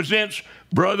represents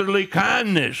brotherly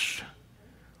kindness.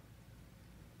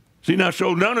 See, now,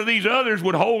 so none of these others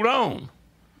would hold on.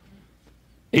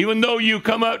 Even though you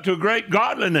come up to great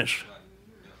godliness,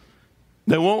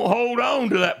 they won't hold on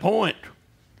to that point.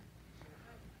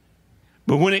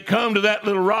 But when it come to that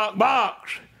little rock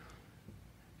box,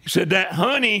 he said that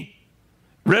honey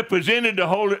represented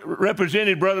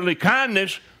brotherly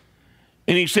kindness,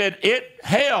 and he said it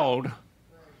held.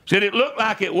 Said it looked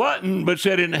like it wasn't, but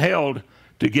said it held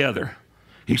together.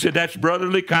 He said that's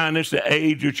brotherly kindness, the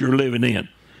age that you're living in.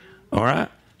 All right?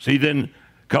 See, then,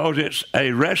 because it's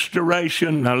a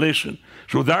restoration. Now listen.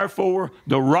 So therefore,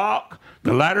 the rock,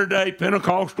 the Latter-day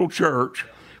Pentecostal Church,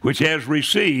 which has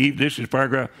received, this is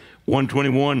paragraph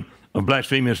 121 of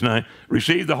Blasphemous 9,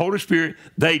 received the Holy Spirit.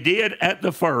 They did at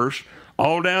the first,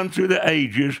 all down through the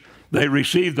ages, they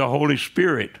received the Holy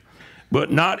Spirit,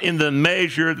 but not in the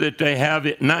measure that they have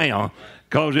it now,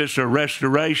 because it's a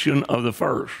restoration of the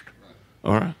first.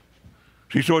 All right?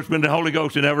 See, so it's been the Holy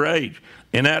Ghost in every age.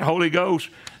 And that Holy Ghost,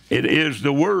 it is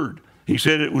the Word. He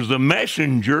said it was the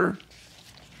messenger.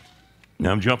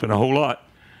 Now I'm jumping a whole lot.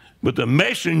 But the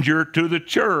messenger to the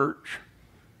church,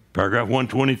 paragraph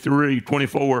 123,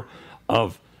 24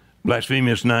 of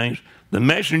Blasphemous Names, the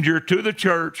messenger to the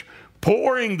church,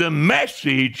 pouring the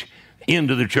message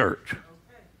into the church.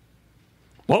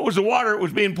 What was the water that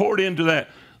was being poured into that?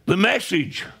 The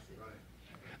message.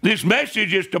 This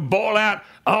message is to boil out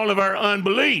all of our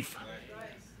unbelief.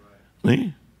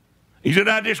 See? He said,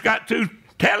 I just got to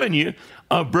telling you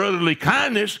of brotherly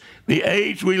kindness, the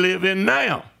age we live in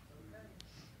now.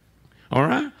 All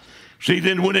right? See,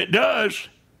 then when it does,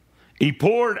 he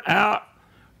poured out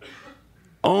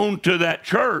onto that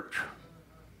church,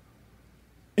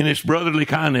 and it's brotherly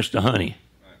kindness to honey.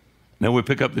 Now we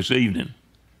pick up this evening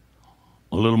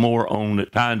a little more on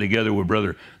it, tying together with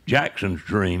Brother Jackson's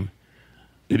dream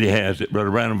that he has, that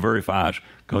Brother Branham verifies.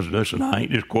 Because listen, I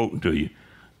ain't just quoting to you.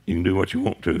 You can do what you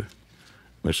want to.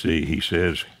 Let's see, he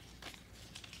says,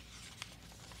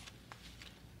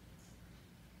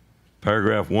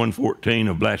 paragraph 114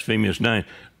 of Blasphemous 9.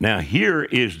 Now here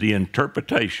is the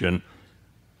interpretation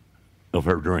of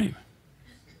her dream.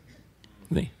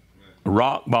 See? A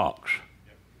rock box.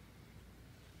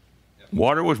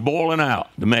 Water was boiling out,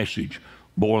 the message,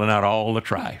 boiling out all the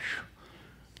trash.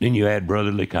 Then you add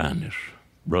brotherly kindness,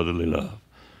 brotherly love.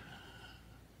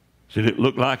 Said it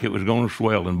looked like it was going to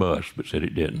swell and bust, but said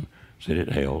it didn't. Said it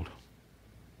held.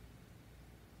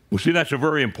 Well, see, that's a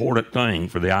very important thing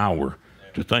for the hour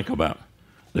to think about,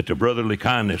 that the brotherly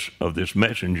kindness of this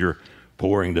messenger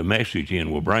pouring the message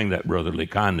in will bring that brotherly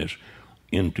kindness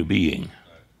into being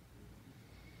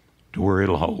to where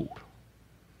it'll hold.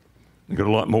 You got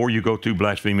a lot more. You go through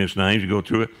Blasphemous Names, you go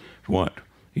through it. What?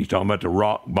 He's talking about the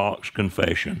rock box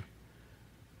confession.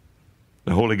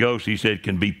 The Holy Ghost, he said,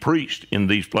 can be preached in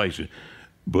these places.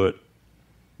 But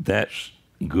that's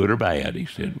good or bad, he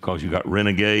said, because you got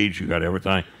renegades, you got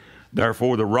everything.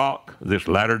 Therefore, the rock, this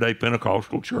Latter-day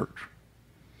Pentecostal church,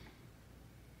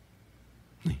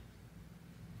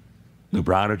 the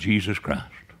bride of Jesus Christ.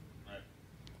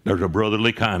 There's a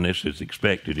brotherly kindness that's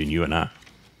expected in you and I.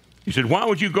 He said, why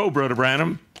would you go, Brother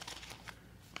Branham?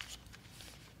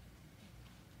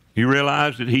 You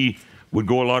realize that he would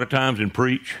go a lot of times and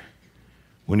preach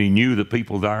when he knew the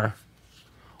people there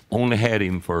only had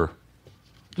him for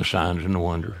the signs and the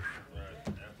wonders.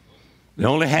 They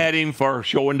only had him for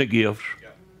showing the gifts.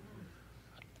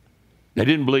 They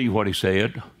didn't believe what he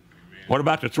said. What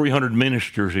about the 300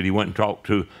 ministers that he went and talked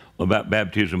to about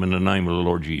baptism in the name of the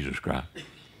Lord Jesus Christ?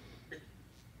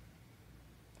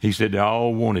 He said they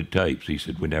all wanted tapes. He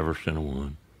said, we never sent a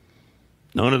one.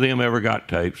 None of them ever got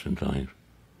tapes and things.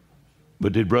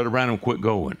 But did Brother Branham quit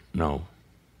going? No.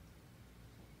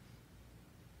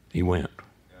 He went.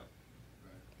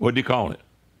 What did he call it?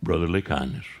 Brotherly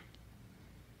kindness.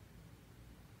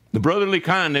 The brotherly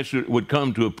kindness would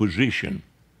come to a position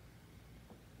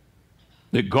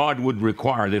that God would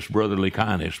require this brotherly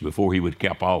kindness before he would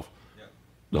cap off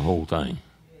the whole thing.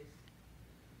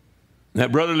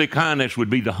 That brotherly kindness would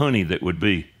be the honey that would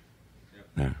be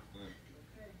there.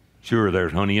 Sure,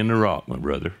 there's honey in the rock, my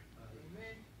brother.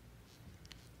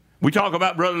 We talk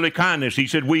about brotherly kindness. He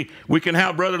said we can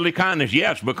have brotherly kindness.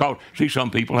 Yes, because, see,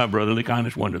 some people have brotherly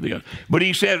kindness one to the other. But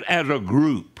he said as a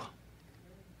group.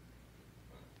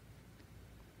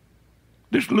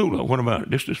 This little, what about it?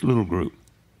 This little group.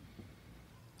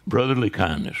 Brotherly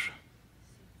kindness.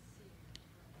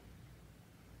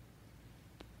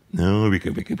 No, we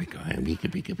could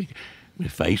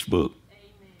Facebook.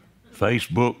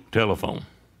 Facebook telephone.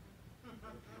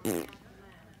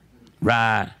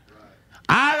 Right.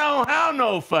 I don't have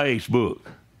no Facebook.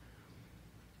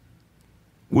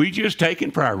 We just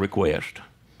taking prayer requests.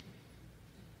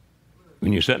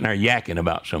 When you're sitting there yakking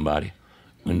about somebody,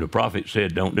 when the prophet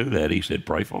said don't do that, he said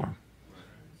pray for them.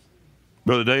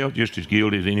 Brother Dale, just as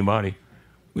guilty as anybody,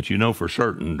 but you know for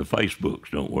certain the Facebooks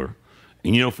don't work.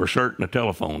 And you know for certain the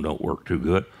telephone don't work too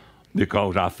good,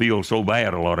 because I feel so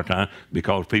bad a lot of times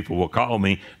because people will call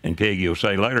me and Peggy will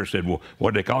say later, said, well,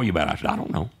 what did they call you about? I said, I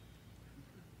don't know.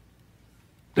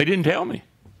 They didn't tell me.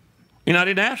 And I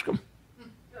didn't ask them.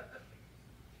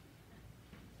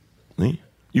 See?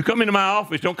 You come into my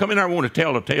office, don't come in there and want to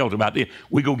tell the tales about this.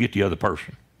 We go get the other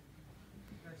person.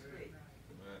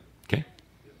 Okay?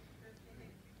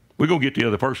 We go get the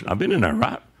other person. I've been in there,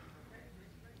 right?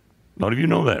 A lot of you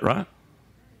know that, right?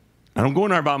 I don't go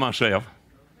in there by myself.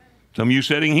 Some of you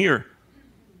sitting here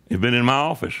have been in my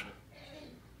office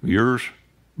years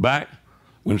back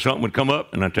when something would come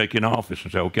up, and I'd take you in the office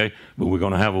and say, okay, but we're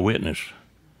going to have a witness.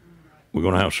 We're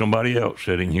going to have somebody else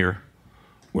sitting here.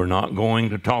 We're not going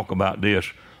to talk about this,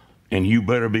 and you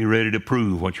better be ready to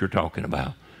prove what you're talking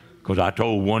about. Because I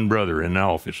told one brother in the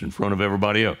office in front of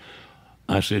everybody else,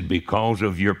 I said, because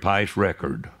of your past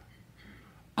record,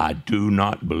 I do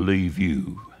not believe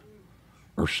you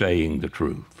are saying the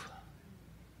truth.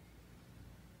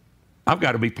 I've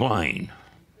got to be plain.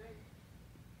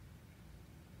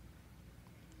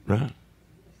 Right?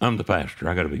 I'm the pastor.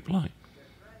 I got to be plain.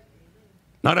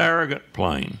 Not arrogant,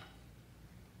 plain.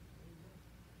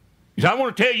 He said, I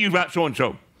want to tell you about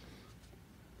so-and-so.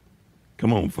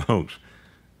 Come on, folks.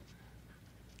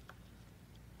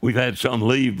 We've had some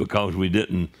leave because we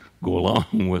didn't go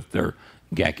along with their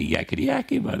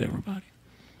yakety about everybody.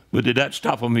 But did that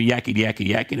stop them from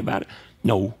yakety about it?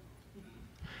 No.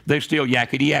 They still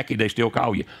yakety. They still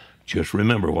call you. Just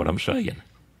remember what I'm saying.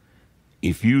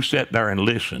 If you sit there and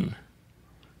listen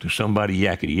to somebody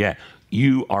yakety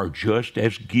you are just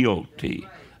as guilty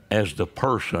as the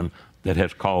person that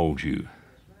has called you.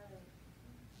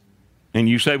 And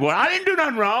you say, well, I didn't do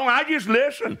nothing wrong. I just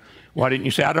listened. Why didn't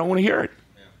you say, I don't want to hear it?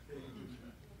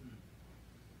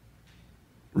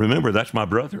 Remember, that's my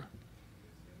brother.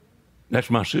 That's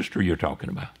my sister you're talking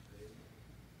about.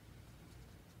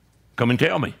 Come and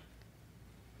tell me.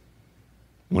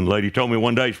 One lady told me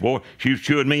one day, boy, she was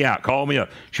chewing me out, called me up,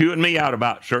 chewing me out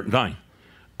about certain things.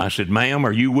 I said, ma'am,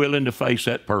 are you willing to face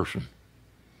that person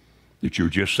that you're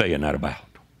just saying that about?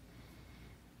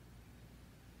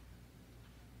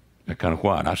 That kind of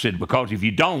quiet. I said, because if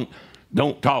you don't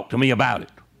talk to me about it.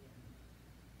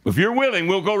 If you're willing,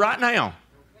 we'll go right now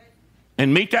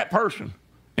and meet that person,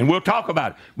 and we'll talk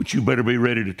about it. But you better be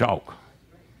ready to talk.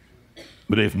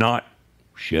 But if not,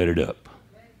 shut it up.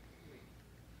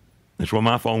 That's why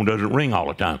my phone doesn't ring all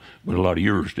the time, but a lot of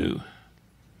yours do.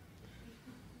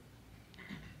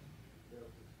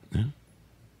 Yeah.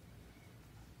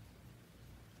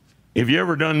 Have you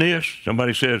ever done this?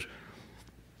 Somebody says,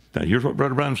 now here's what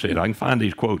Brother Branham said. I can find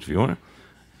these quotes if you want.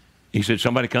 He said,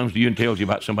 somebody comes to you and tells you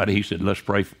about somebody. He said, let's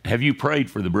pray. Have you prayed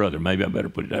for the brother? Maybe I better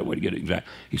put it that way to get it exact.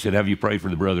 He said, have you prayed for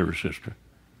the brother or sister?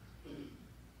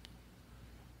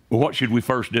 Well, what should we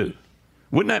first do?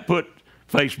 Wouldn't that put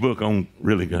Facebook on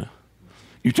really good?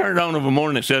 You turn it on of a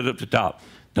morning, it says up the top,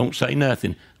 don't say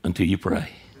nothing until you pray.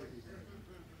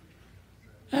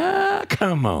 Ah,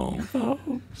 come on,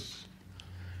 folks.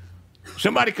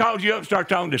 Somebody calls you up and starts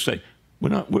talking to say,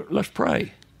 let's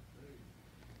pray.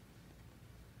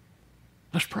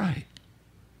 Let's pray.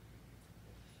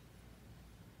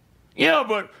 Yeah,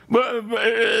 but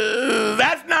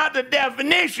that's not the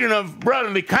definition of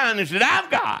brotherly kindness that I've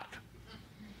got.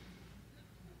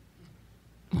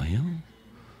 Well,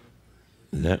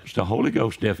 that's the Holy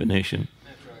Ghost definition.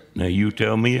 Now you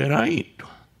tell me it ain't.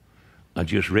 I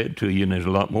just read to you, and there's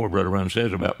a lot more Brother Branham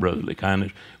says about brotherly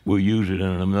kindness. We'll use it in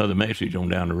another message on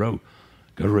down the road.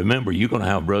 Because remember, you're going to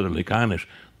have brotherly kindness,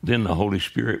 then the Holy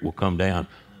Spirit will come down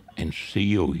and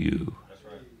seal you. That's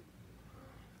right.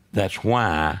 That's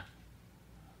why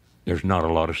there's not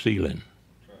a lot of sealing.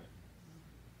 That's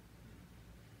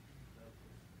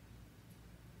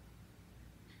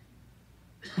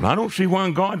right. And I don't see why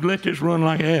God let this run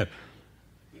like that.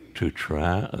 To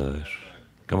try us.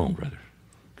 Come on, brothers.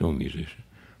 Come on, musicians.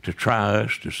 To try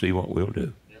us to see what we'll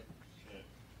do. Yep.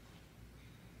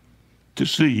 To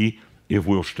see if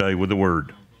we'll stay with the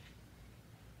Word.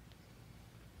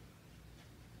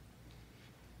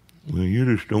 Well,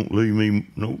 you just don't leave me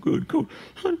no good.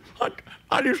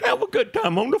 I just have a good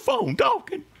time on the phone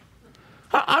talking.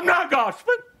 I'm not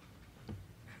gossiping.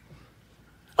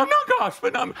 I'm not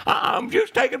gossiping. I'm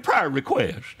just taking prayer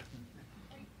requests.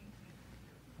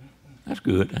 That's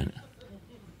good, ain't it?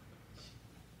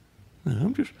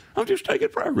 No, I'm just taking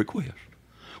prayer requests.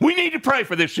 We need to pray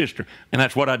for this sister, and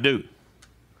that's what I do.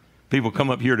 People come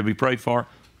up here to be prayed for,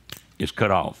 it's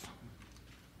cut off.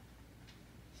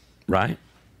 right?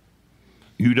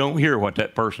 You don't hear what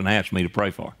that person asked me to pray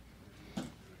for.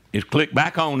 It's click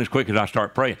back on as quick as I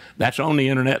start praying. That's on the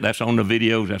internet, that's on the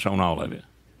videos, that's on all of it.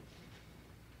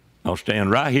 I'll stand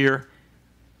right here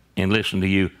and listen to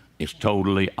you. It's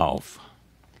totally off.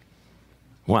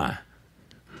 Why?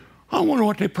 I wonder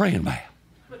what they're praying about.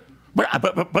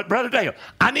 But Brother Dale,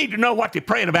 I need to know what they're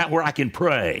praying about where I can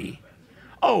pray.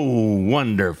 Oh,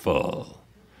 wonderful.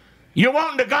 You're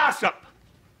wanting to gossip.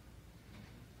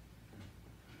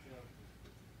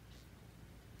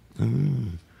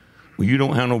 Well, you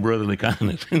don't have no brotherly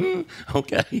kindness.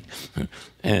 Okay.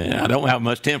 I don't have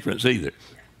much temperance either.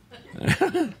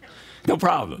 No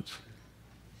problems.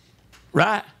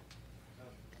 Right?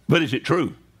 But is it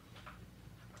true?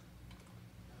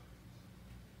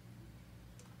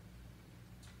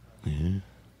 Yeah.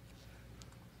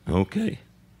 Okay.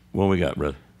 What we got,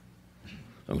 brother?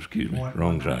 Oh, excuse me.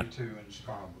 Wrong side.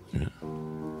 Yeah.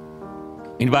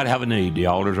 Anybody have a need? The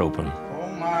altar's open. Oh,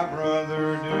 my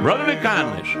brother, brotherly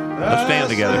kindness. Let's stand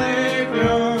together.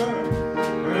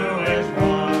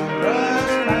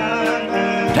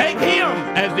 Take him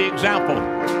as the example.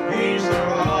 He's the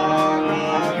rock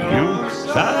of your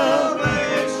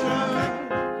salvation.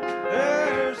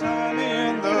 There's honey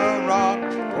in the rock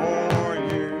for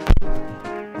you.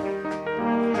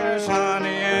 There's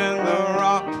honey in the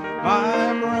rock,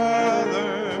 my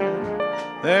brother.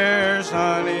 There's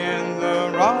honey in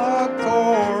the rock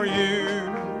for you.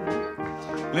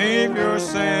 Leave your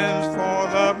sins for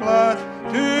the blood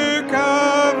to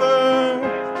cover.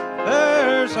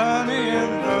 There's honey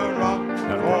in the rock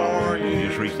for you. You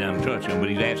just reach down and touch him, but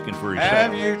he's asking for himself.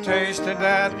 Have you tasted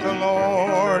that the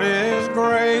Lord is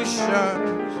gracious?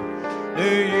 Do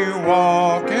you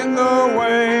walk in the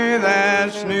way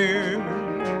that's new?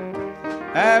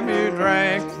 Have you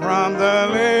drank from the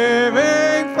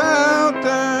living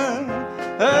fountain?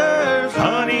 There's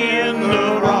honey in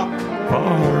the rock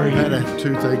for you. Had a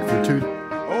toothache for 2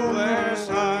 Oh, there's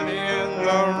honey in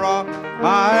the rock,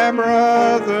 my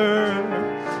brother.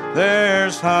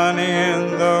 There's honey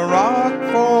in the rock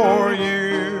for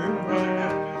you.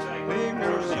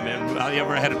 Amen. Have you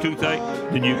ever had a toothache?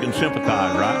 Then you can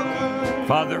sympathize, right?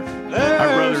 Father,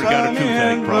 our brother's got a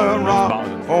toothache problem that's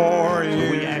bothering him. For So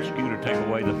you. we ask you to take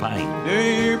away the pain. Do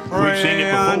you pray We've seen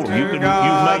it unto before. You've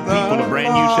God made people a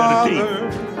brand new set of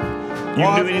teeth. You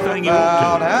can do anything you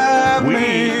want to.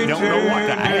 We don't know what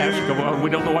to ask. We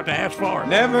don't know what to ask for.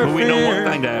 Never but we know one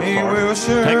thing to ask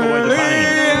for. Take away the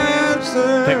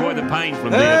pain. Take away the pain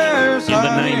from this. In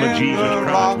the name of Jesus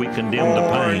Christ, we condemn the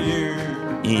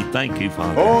pain. Thank you,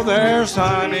 Father. Oh, there's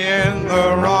honey in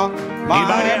the rock, my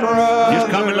Anybody brother. else?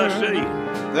 Just come and let's see.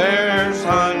 There's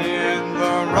honey in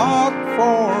the rock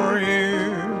for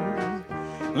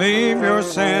you. Leave your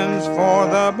sins for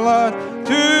the blood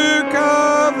to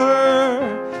cover.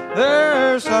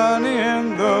 There's honey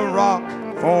in the rock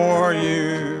for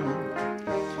you.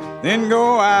 Then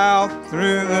go out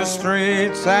through the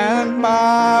streets and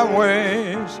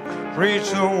byways,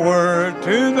 preach the word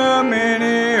to the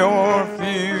many or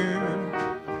few.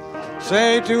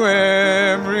 Say to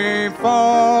every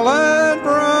fallen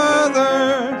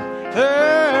brother,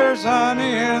 there's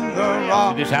honey in the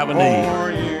rock You just have a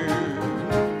for need. you.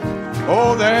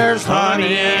 Oh, there's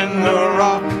honey in the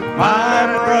rock, my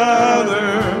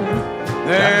brother.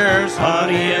 There's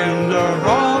honey in the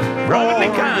rock Brotherly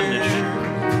for kindness. you.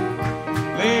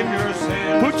 Leave your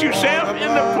sins Put yourself for the in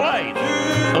the blood place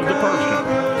to of the person.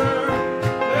 cover.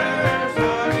 There's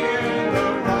honey in the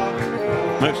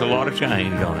rock. Makes a lot of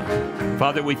change on it.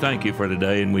 Father, we thank you for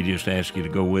today, and we just ask you to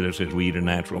go with us as we eat a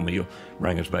natural meal.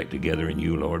 Bring us back together in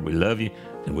you, Lord. We love you,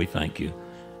 and we thank you.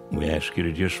 We ask you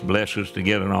to just bless us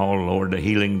together and all, Lord, the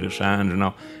healing, the signs and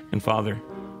all. And Father,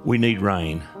 we need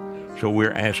rain. So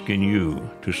we're asking you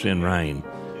to send rain.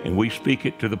 And we speak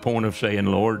it to the point of saying,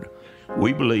 Lord,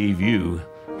 we believe you.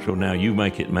 So now you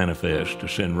make it manifest to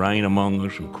send rain among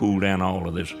us and cool down all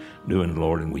of this doing,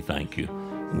 Lord. And we thank you.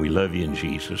 And we love you in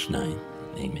Jesus' name.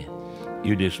 Amen.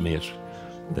 You dismiss.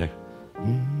 There.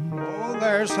 Oh,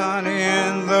 there's honey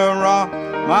in the rock,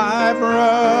 my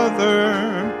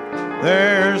brother.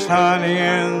 There's honey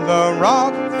in the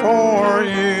rock for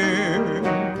you.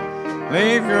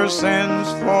 Leave your sins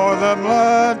for the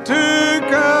blood to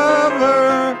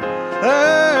cover.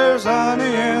 There's honey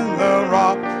in the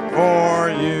rock for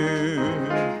you.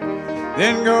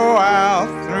 Then go out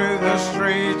through the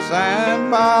streets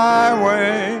and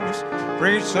byways,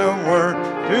 preach the word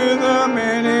to the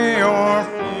many or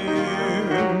few.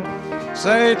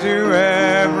 Say to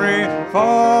every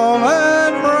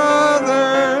fallen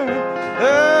brother,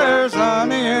 there's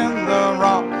honey in the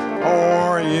rock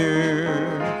for you.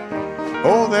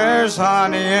 Oh, there's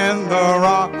honey in the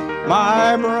rock,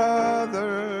 my brother.